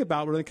really think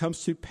about when it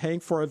comes to paying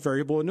for a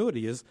variable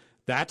annuity is,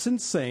 that's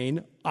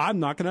insane. I'm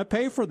not going to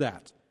pay for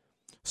that.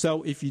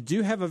 So if you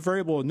do have a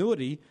variable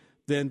annuity,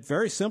 then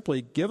very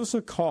simply give us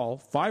a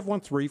call,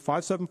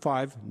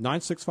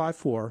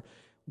 513-575-9654.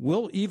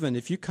 We'll even,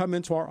 if you come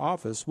into our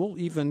office, we'll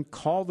even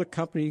call the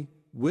company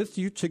with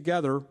you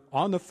together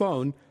on the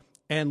phone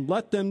and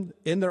let them,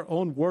 in their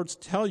own words,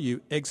 tell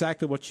you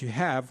exactly what you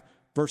have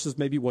versus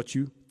maybe what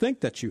you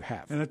think that you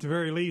have. And at the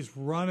very least,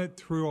 run it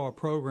through our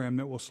program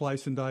that will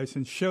slice and dice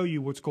and show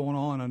you what's going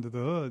on under the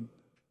hood.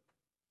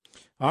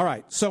 All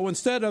right. So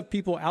instead of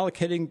people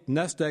allocating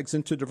nest eggs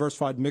into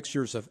diversified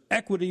mixtures of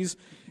equities,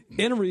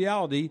 in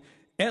reality,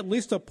 at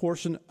least a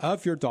portion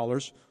of your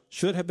dollars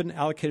should have been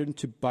allocated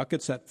into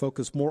buckets that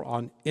focus more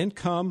on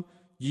income,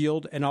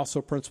 yield, and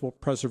also principal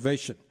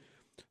preservation.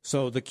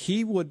 So the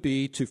key would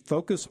be to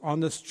focus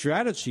on the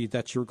strategy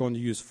that you're going to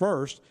use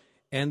first,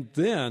 and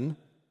then,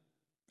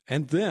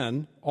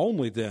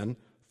 only then,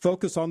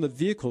 focus on the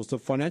vehicles, the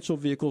financial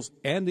vehicles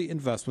and the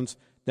investments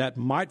that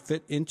might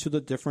fit into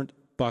the different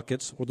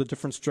buckets or the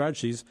different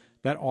strategies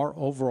that are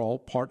overall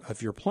part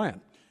of your plan.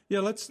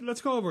 Yeah,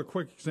 let's go over a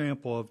quick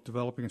example of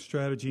developing a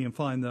strategy and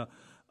finding the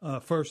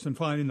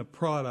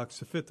products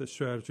to fit the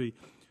strategy.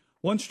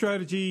 One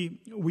strategy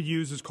we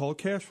use is called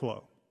cash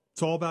flow.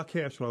 It's all about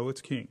cash flow.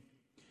 It's king.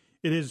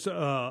 It is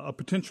a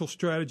potential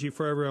strategy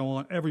for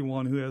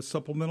everyone who has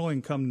supplemental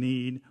income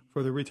need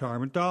for their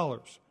retirement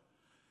dollars.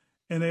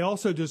 And they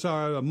also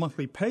desire a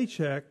monthly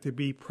paycheck to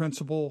be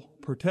principal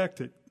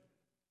protected,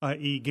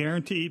 i.e.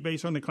 guaranteed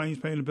based on the claims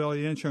paying ability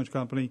of the insurance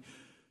company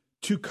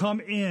to come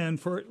in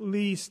for at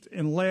least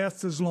and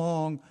last as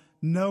long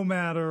no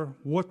matter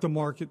what the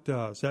market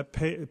does. That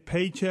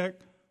paycheck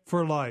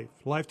for life,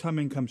 lifetime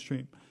income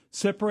stream.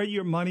 Separate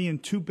your money in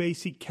two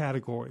basic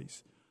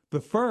categories. The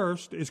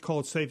first is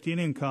called safety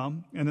and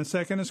income, and the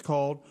second is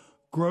called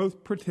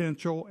growth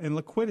potential and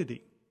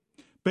liquidity.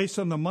 Based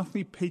on the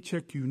monthly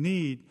paycheck you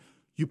need,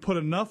 you put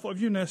enough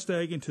of your nest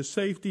egg into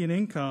safety and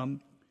income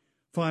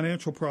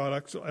financial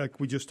products, like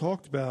we just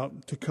talked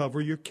about, to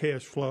cover your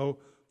cash flow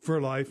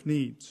for life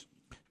needs.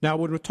 Now,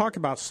 when we talk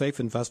about safe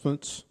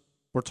investments,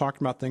 we're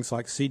talking about things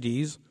like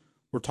CDs.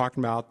 We're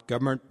talking about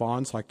government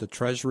bonds like the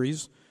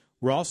treasuries.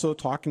 We're also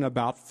talking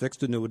about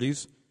fixed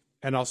annuities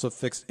and also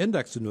fixed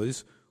index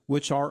annuities,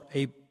 which are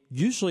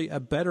usually a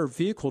better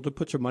vehicle to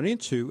put your money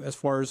into as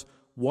far as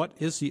what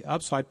is the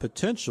upside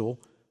potential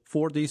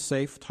for these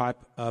safe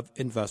type of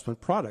investment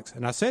products.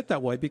 And I say it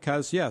that way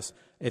because, yes,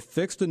 a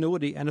fixed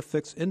annuity and a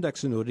fixed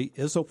index annuity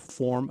is a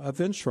form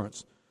of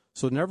insurance.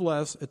 So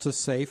nevertheless, it's a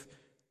safe,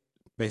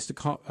 based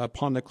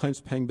upon the claims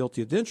paying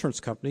ability of the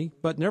insurance company,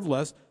 but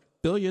nevertheless,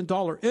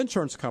 billion-dollar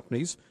insurance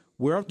companies,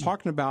 we're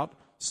talking about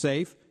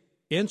safe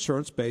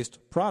insurance-based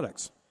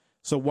products.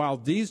 So while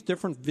these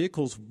different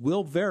vehicles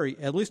will vary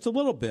at least a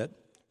little bit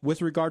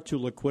with regard to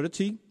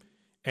liquidity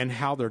and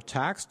how they're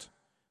taxed,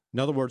 in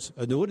other words,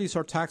 annuities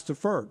are tax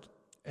deferred.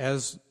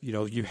 As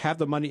you have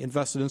the money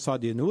invested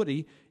inside the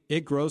annuity,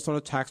 it grows on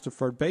a tax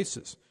deferred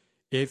basis.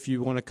 If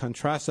you want to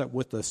contrast that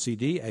with a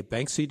CD, a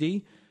bank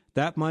CD,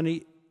 that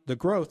money, the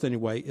growth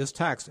anyway, is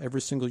taxed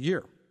every single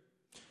year.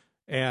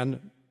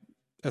 And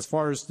as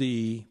far as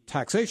the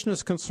taxation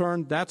is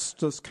concerned, that's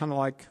just kind of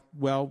like,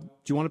 well,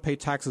 do you want to pay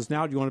taxes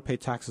now? Do you want to pay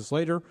taxes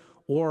later?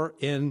 Or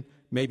in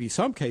maybe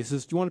some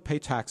cases, do you want to pay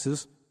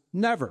taxes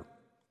never?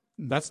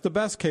 That's the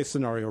best case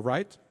scenario,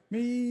 right?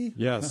 Me?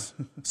 Yes.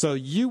 So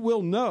you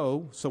will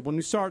know, so when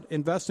you start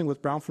investing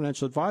with Brown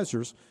Financial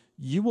Advisors,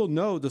 you will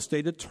know the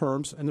stated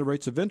terms and the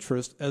rates of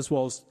interest as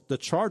well as the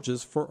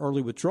charges for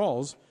early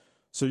withdrawals.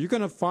 So you're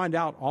going to find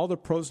out all the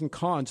pros and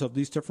cons of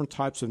these different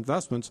types of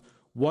investments,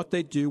 what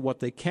they do, what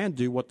they can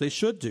do, what they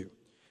should do.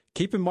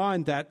 Keep in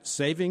mind that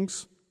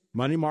savings,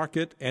 money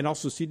market, and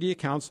also CD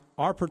accounts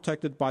are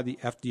protected by the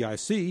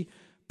FDIC,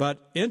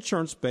 but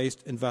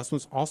insurance-based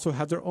investments also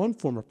have their own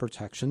form of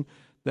protection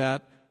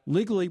that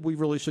legally we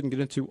really shouldn't get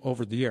into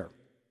over the air.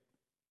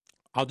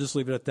 I'll just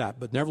leave it at that.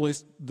 But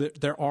nevertheless,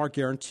 there are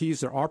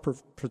guarantees, there are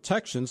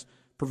protections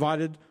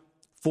provided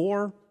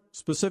for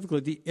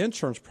specifically the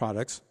insurance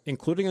products,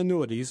 including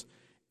annuities.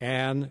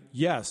 And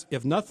yes,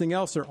 if nothing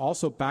else, they're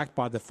also backed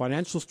by the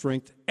financial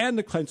strength and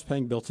the claims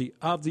paying ability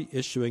of the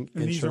issuing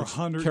and insurance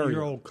carrier. These are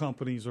 100-year-old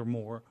companies or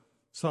more,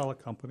 solid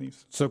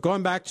companies. So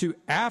going back to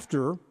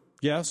after,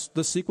 yes,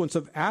 the sequence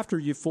of after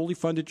you fully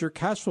funded your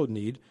cash flow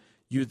need,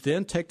 you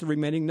then take the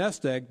remaining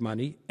nest egg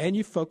money and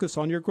you focus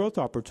on your growth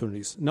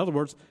opportunities. In other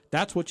words,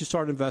 that's what you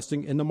start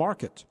investing in the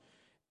market.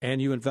 And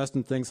you invest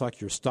in things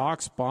like your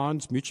stocks,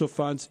 bonds, mutual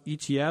funds,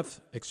 ETFs,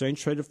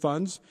 exchange-traded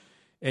funds.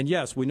 And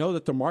yes, we know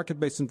that the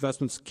market-based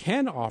investments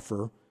can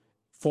offer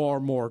far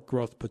more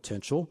growth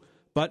potential,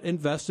 but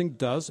investing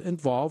does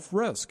involve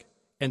risk.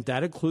 And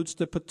that includes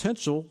the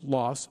potential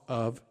loss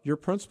of your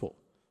principal.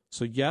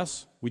 So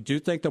yes, we do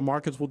think the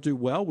markets will do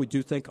well. We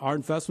do think our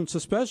investments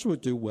especially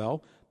would do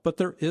well, but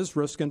there is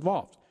risk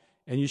involved.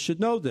 And you should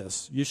know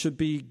this. You should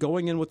be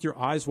going in with your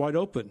eyes wide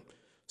open.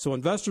 So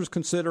investors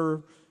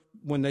consider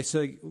when they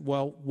say,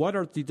 well, what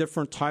are the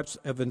different types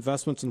of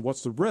investments and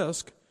what's the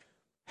risk?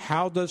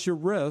 How does your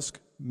risk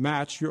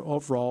match your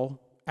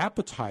overall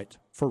appetite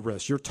for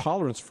risk, your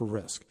tolerance for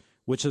risk,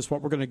 which is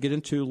what we're going to get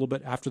into a little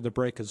bit after the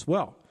break as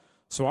well.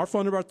 So our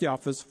phone number at the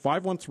office,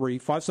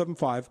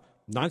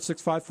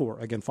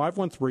 513-575-9654. Again,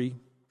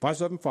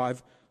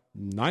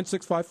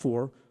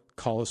 513-575-9654.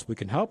 Call us. We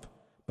can help.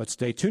 But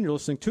stay tuned. You're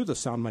listening to the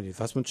Sound Money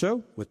Investment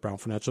Show with Brown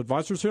Financial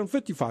Advisors here on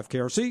 55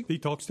 KRC. The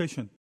Talk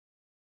Station.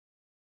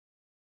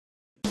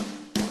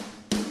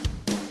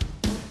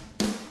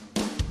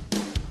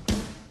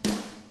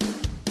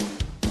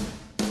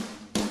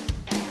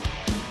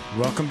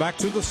 Welcome back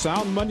to the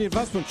Sound Money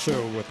Investment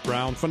Show with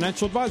Brown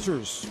Financial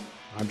Advisors.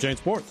 I'm James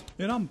Borth.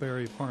 And I'm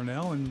Barry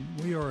Parnell, and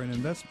we are an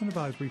investment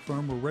advisory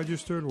firm. We're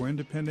registered, we're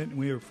independent, and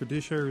we have a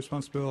fiduciary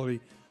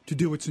responsibility to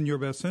do what's in your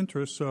best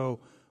interest. So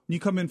when you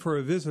come in for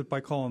a visit by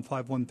calling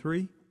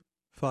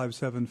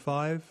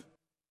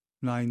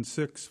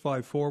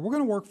 513-575-9654, we're going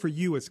to work for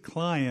you as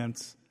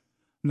clients,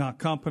 not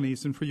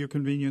companies. And for your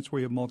convenience,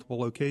 we have multiple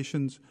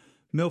locations: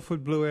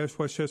 Milford, Blue Ash,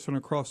 Westchester, and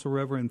across the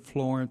river in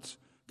Florence,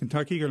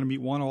 Kentucky. You're going to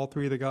meet one or all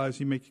three of the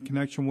guys you make a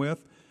connection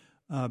with,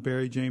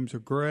 Barry, James, or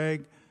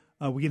Greg.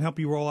 We can help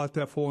you roll out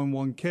that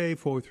 401k,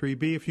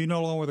 403b. If you're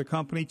no longer with a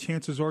company,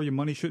 chances are your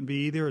money shouldn't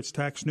be either. It's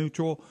tax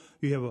neutral.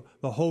 You have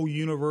the whole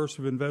universe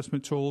of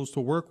investment tools to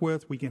work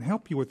with. We can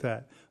help you with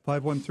that.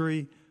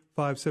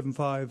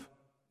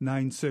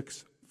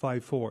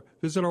 513-575-9654.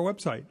 Visit our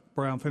website,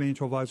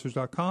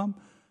 brownfinancialadvisors.com.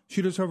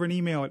 Shoot us over an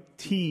email at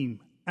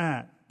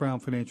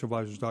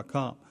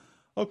team@brownfinancialadvisors.com.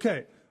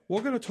 Okay,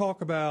 we're going to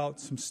talk about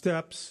some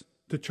steps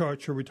to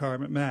chart your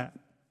retirement map.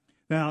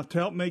 Now, to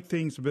help make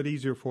things a bit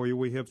easier for you,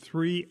 we have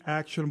 3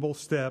 actionable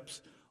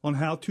steps on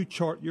how to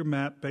chart your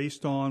map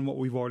based on what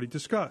we've already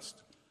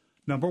discussed.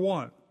 Number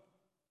 1,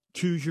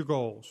 choose your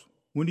goals.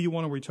 When do you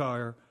want to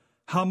retire?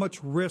 How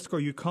much risk are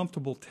you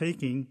comfortable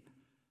taking?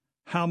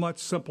 How much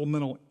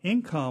supplemental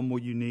income will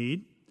you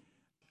need?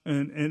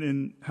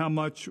 and how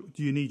much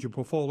do you need your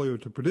portfolio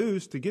to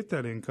produce to get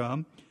that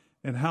income,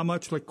 and how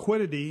much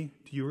liquidity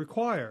do you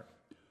require?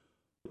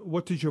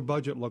 What does your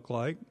budget look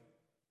like?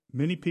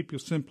 Many people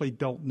simply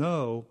don't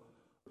know.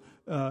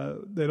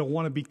 They don't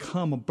want to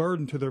become a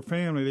burden to their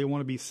family. They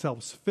want to be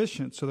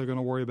self-sufficient, so they're going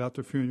to worry about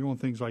their funeral and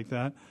things like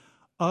that.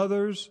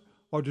 Others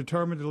are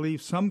determined to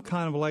leave some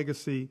kind of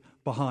legacy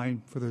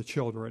behind for their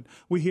children.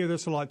 We hear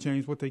this a lot,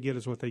 James. What they get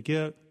is what they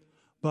get.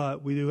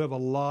 But we do have a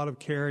lot of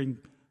caring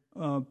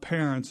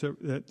parents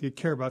that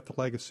care about the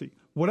legacy.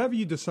 Whatever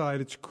you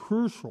decide, it's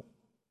crucial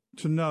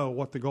to know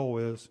what the goal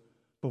is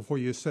before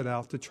you set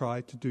out to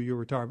try to do your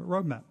retirement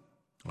roadmap.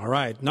 All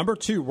right. Number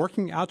 2,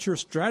 working out your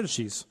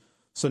strategies.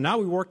 So now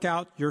we work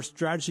out your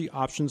strategy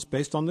options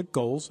based on the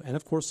goals and,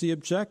 of course, the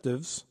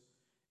objectives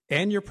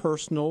and your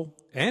personal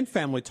and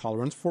family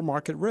tolerance for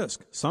market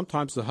risk.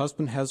 Sometimes the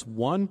husband has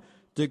one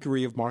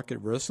degree of market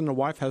risk and the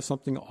wife has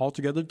something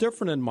altogether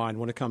different in mind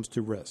when it comes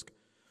to risk.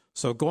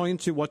 So going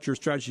into what your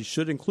strategy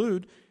should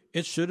include,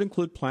 it should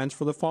include plans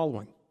for the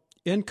following.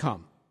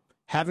 Income.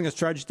 Having a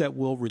strategy that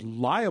will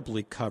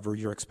reliably cover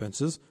your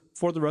expenses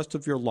for the rest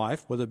of your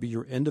life, whether it be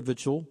your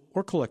individual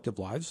or collective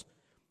lives.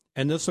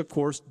 And this, of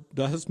course,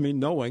 does mean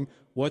knowing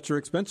what your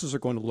expenses are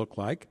going to look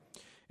like.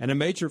 And a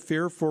major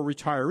fear for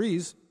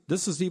retirees,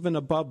 this is even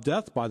above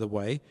death, by the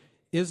way,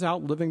 is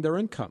outliving their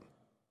income.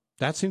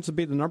 That seems to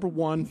be the number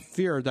one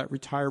fear that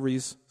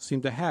retirees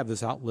seem to have,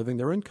 is outliving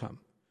their income.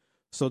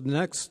 So the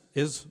next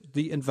is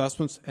the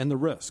investments and the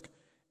risk.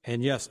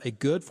 And yes, a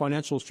good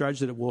financial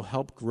strategy that will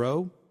help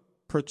grow,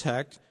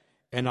 protect,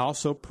 and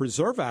also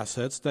preserve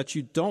assets that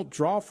you don't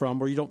draw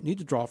from or you don't need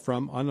to draw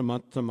from on a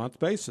month-to-month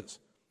basis.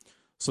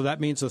 So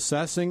that means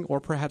assessing or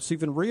perhaps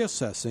even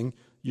reassessing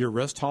your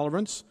risk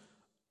tolerance,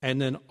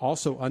 and then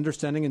also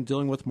understanding and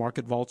dealing with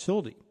market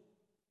volatility.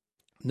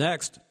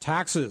 Next,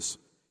 taxes.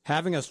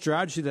 Having a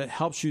strategy that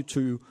helps you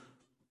to,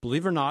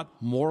 believe it or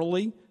not,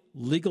 morally,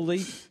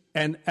 legally,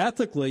 and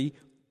ethically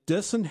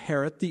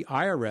disinherit the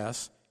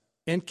IRS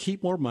and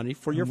keep more money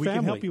for your family. We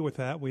can help you with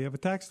that. We have a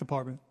tax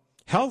department.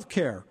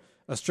 Healthcare,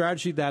 a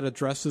strategy that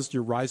addresses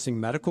your rising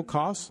medical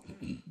costs,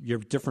 your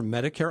different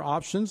Medicare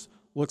options,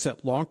 looks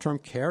at long-term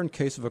care in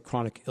case of a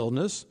chronic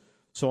illness.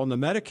 So on the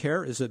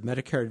Medicare, is it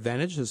Medicare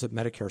Advantage? Is it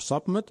Medicare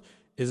Supplement?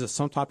 Is it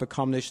some type of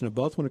combination of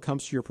both when it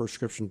comes to your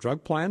prescription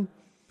drug plan?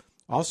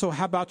 Also,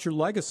 how about your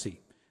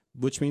legacy,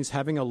 which means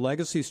having a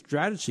legacy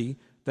strategy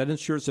that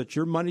ensures that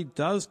your money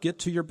does get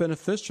to your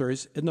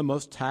beneficiaries in the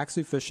most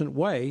tax-efficient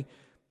way,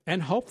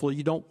 and hopefully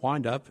you don't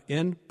wind up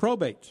in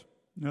probate.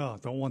 No,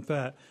 don't want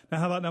that. Now,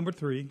 how about number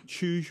 3?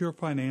 Choose your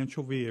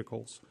financial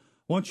vehicles.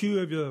 Once you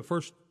have the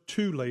first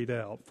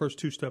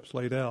two steps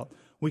laid out,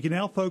 we can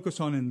now focus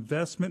on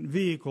investment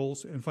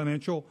vehicles and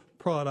financial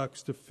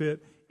products to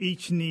fit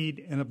each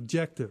need and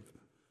objective.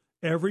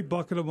 Every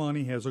bucket of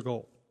money has a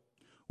goal.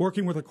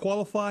 Working with a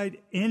qualified,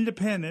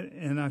 independent,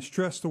 and I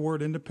stress the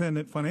word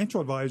independent, financial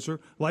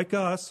advisor like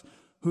us,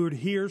 who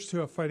adheres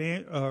to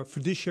a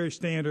fiduciary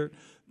standard,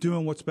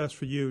 doing what's best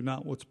for you,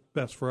 not what's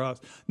best for us.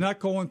 Not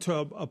going to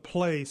a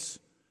place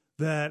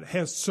that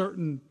has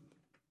certain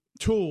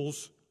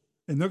tools,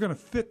 and they're going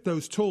to fit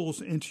those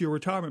tools into your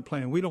retirement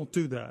plan. We don't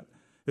do that.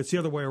 It's the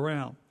other way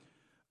around.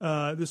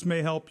 This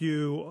may help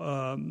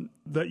you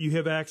that you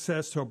have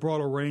access to a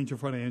broader range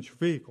of financial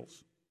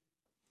vehicles.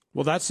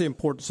 Well, that's the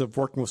importance of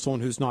working with someone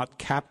who's not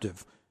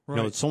captive. Right.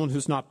 You know, it's someone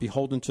who's not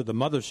beholden to the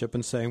mothership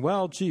and saying,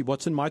 well, gee,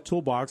 what's in my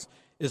toolbox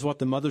is what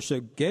the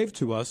mothership gave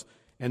to us,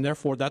 and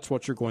therefore that's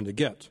what you're going to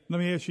get. Let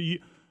me ask you,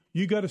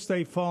 you go to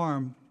State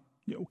Farm.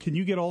 Can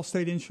you get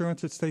Allstate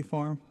insurance at State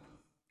Farm?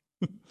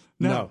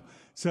 No.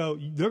 So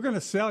they're going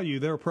to sell you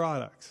their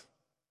products.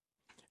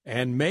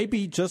 And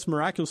maybe just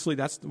miraculously,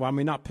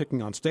 not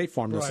picking on State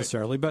Farm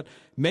necessarily, right, but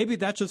maybe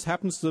that just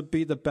happens to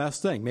be the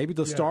best thing. Maybe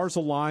the stars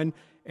align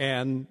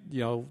and,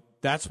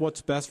 that's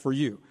what's best for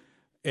you.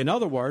 In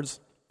other words,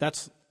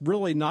 that's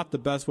really not the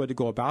best way to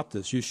go about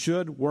this. You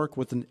should work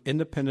with an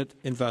independent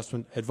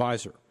investment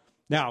advisor.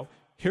 Now,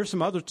 here's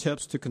some other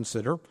tips to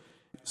consider,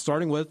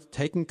 starting with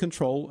taking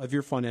control of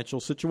your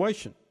financial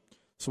situation.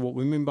 So what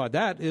we mean by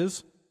that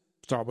is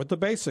start with the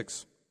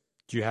basics.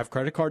 Do you have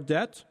credit card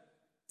debt?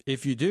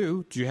 If you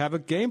do you have a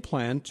game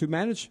plan to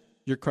manage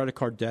your credit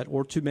card debt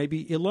or to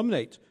maybe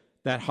eliminate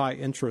that high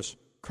interest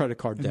credit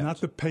card debt? And not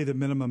to pay the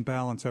minimum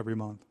balance every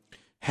month.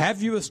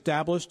 Have you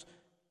established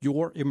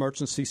your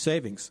emergency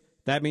savings?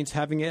 That means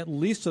having at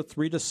least a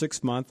 3 to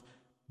 6 month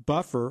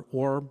buffer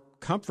or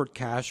comfort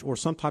cash or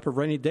some type of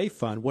rainy day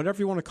fund, whatever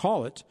you want to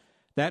call it.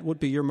 That would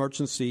be your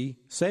emergency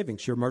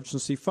savings, your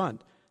emergency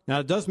fund. Now,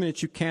 it does mean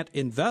that you can't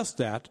invest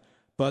that,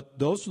 but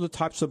those are the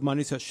types of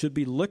monies that should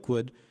be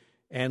liquid.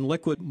 And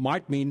liquid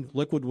might mean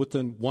liquid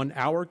within 1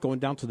 hour going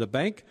down to the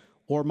bank,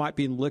 or might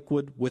be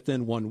liquid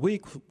within 1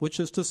 week, which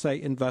is to say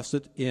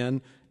invested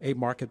in a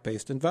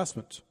market-based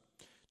investment.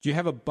 Do you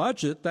have a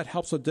budget that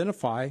helps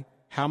identify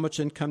how much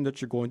income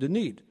that you're going to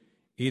need,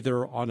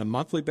 either on a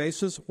monthly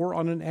basis or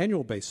on an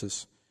annual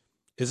basis?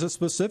 Is it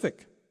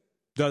specific?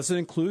 Does it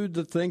include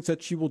the things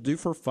that you will do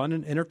for fun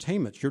and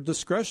entertainment, your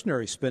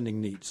discretionary spending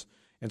needs?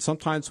 And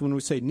sometimes when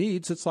we say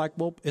needs, it's like,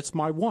 well, it's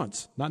my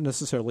wants, not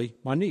necessarily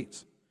my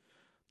needs.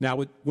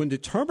 Now, when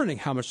determining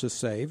how much to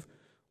save,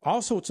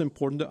 also it's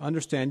important to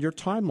understand your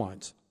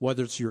timelines,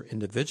 whether it's your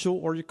individual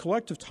or your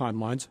collective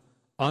timelines,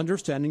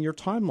 understanding your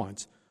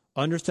timelines,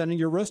 understanding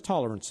your risk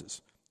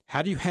tolerances.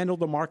 How do you handle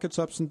the market's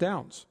ups and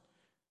downs?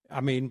 I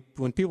mean,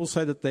 when people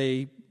say that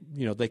they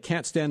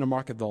can't stand the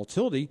market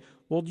volatility,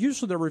 well,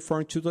 usually they're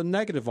referring to the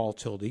negative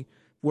volatility,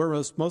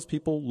 whereas most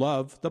people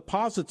love the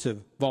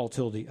positive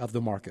volatility of the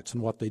markets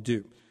and what they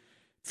do.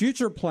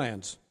 Future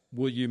plans.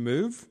 Will you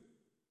move?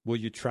 Will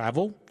you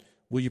travel?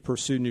 Will you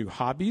pursue new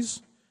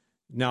hobbies?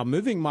 Now,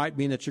 moving might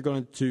mean that you're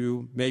going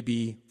to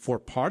maybe for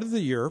part of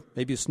the year,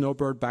 maybe a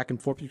snowbird back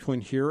and forth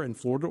between here and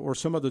Florida or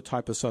some other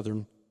type of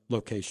southern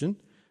location.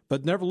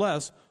 But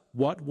nevertheless,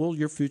 what will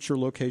your future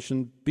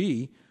location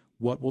be?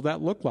 What will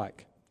that look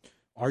like?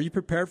 Are you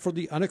prepared for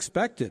the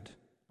unexpected?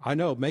 I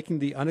know making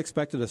the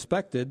unexpected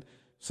expected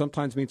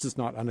sometimes means it's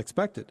not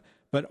unexpected.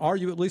 But are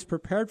you at least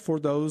prepared for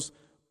those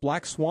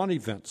black swan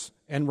events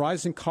and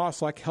rising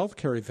costs like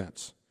healthcare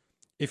events?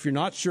 If you're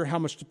not sure how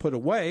much to put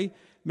away,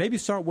 maybe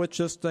start with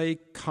just a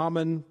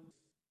common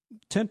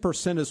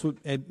 10% is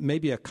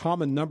maybe a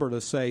common number to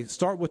say.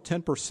 Start with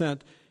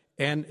 10%,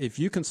 and if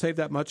you can save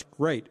that much,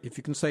 great. If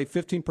you can save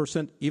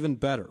 15%, even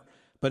better.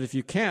 But if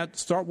you can't,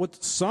 start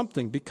with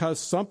something, because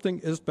something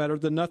is better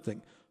than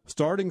nothing.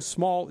 Starting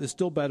small is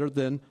still better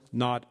than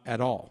not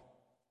at all.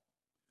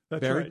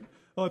 That's Barry? right.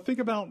 Well, think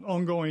about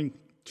ongoing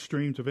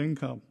streams of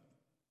income.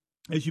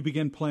 As you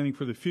begin planning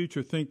for the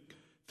future, think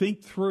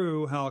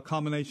through how a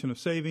combination of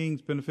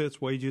savings,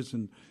 benefits, wages,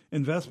 and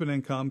investment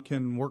income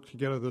can work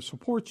together to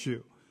support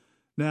you.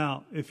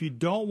 Now, if you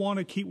don't want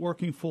to keep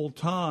working full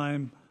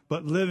time,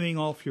 but living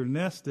off your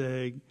nest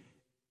egg,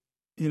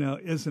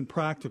 isn't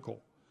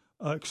practical.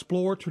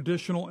 Explore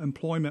traditional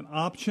employment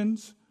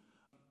options.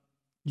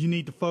 You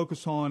need to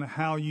focus on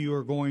how you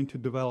are going to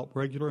develop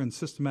regular and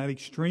systematic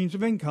streams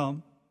of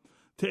income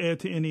to add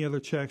to any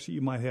other checks that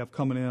you might have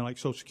coming in, like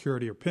Social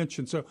Security or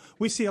pension. So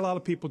we see a lot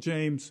of people,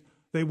 James,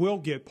 they will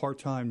get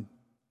part-time,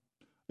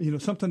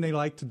 something they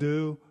like to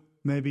do,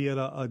 maybe at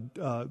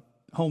a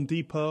Home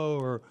Depot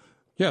or...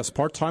 Yes,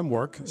 part-time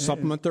work,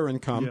 supplement their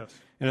income. Yes.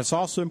 And it's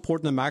also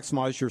important to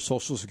maximize your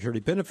Social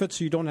Security benefits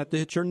so you don't have to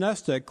hit your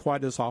nest egg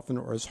quite as often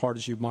or as hard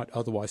as you might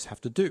otherwise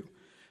have to do.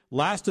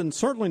 Last and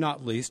certainly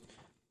not least,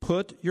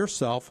 put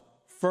yourself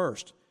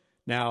first.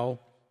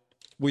 Now,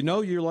 we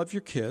know you love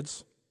your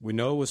kids. We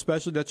know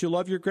especially that you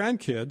love your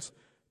grandkids.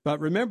 But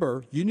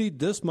remember, you need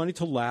this money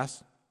to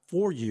last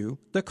for you,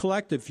 the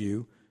collective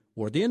you,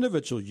 or the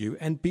individual you,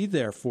 and be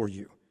there for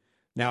you.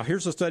 Now,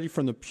 here's a study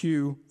from the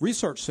Pew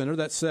Research Center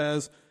that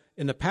says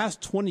in the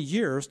past 20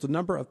 years, the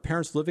number of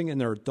parents living in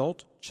their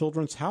adult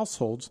children's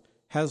households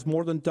has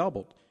more than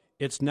doubled.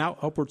 It's now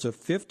upwards of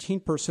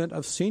 15%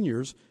 of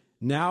seniors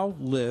now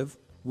live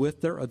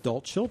with their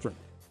adult children.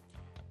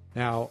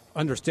 Now,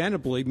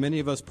 understandably, many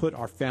of us put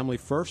our family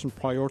first and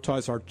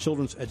prioritize our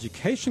children's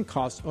education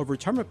costs over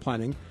retirement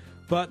planning,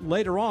 but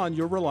later on,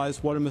 you'll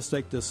realize what a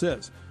mistake this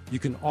is. You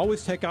can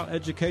always take out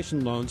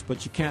education loans,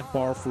 but you can't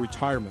borrow for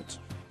retirement.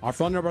 Our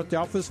phone number at the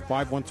office,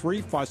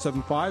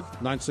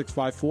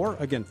 513-575-9654.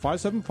 Again,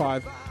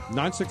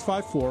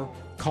 575-9654.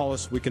 Call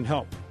us. We can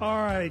help.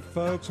 All right,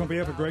 folks. On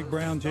behalf of Greg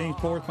Brown, James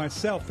Borth,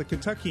 myself, the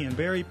Kentuckian,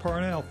 Barry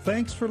Parnell,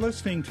 thanks for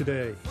listening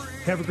today.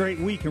 Have a great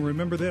week, and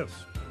remember this,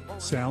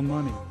 sound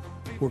money,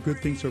 where good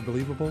things are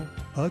believable,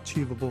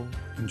 achievable,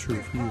 and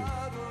true for you.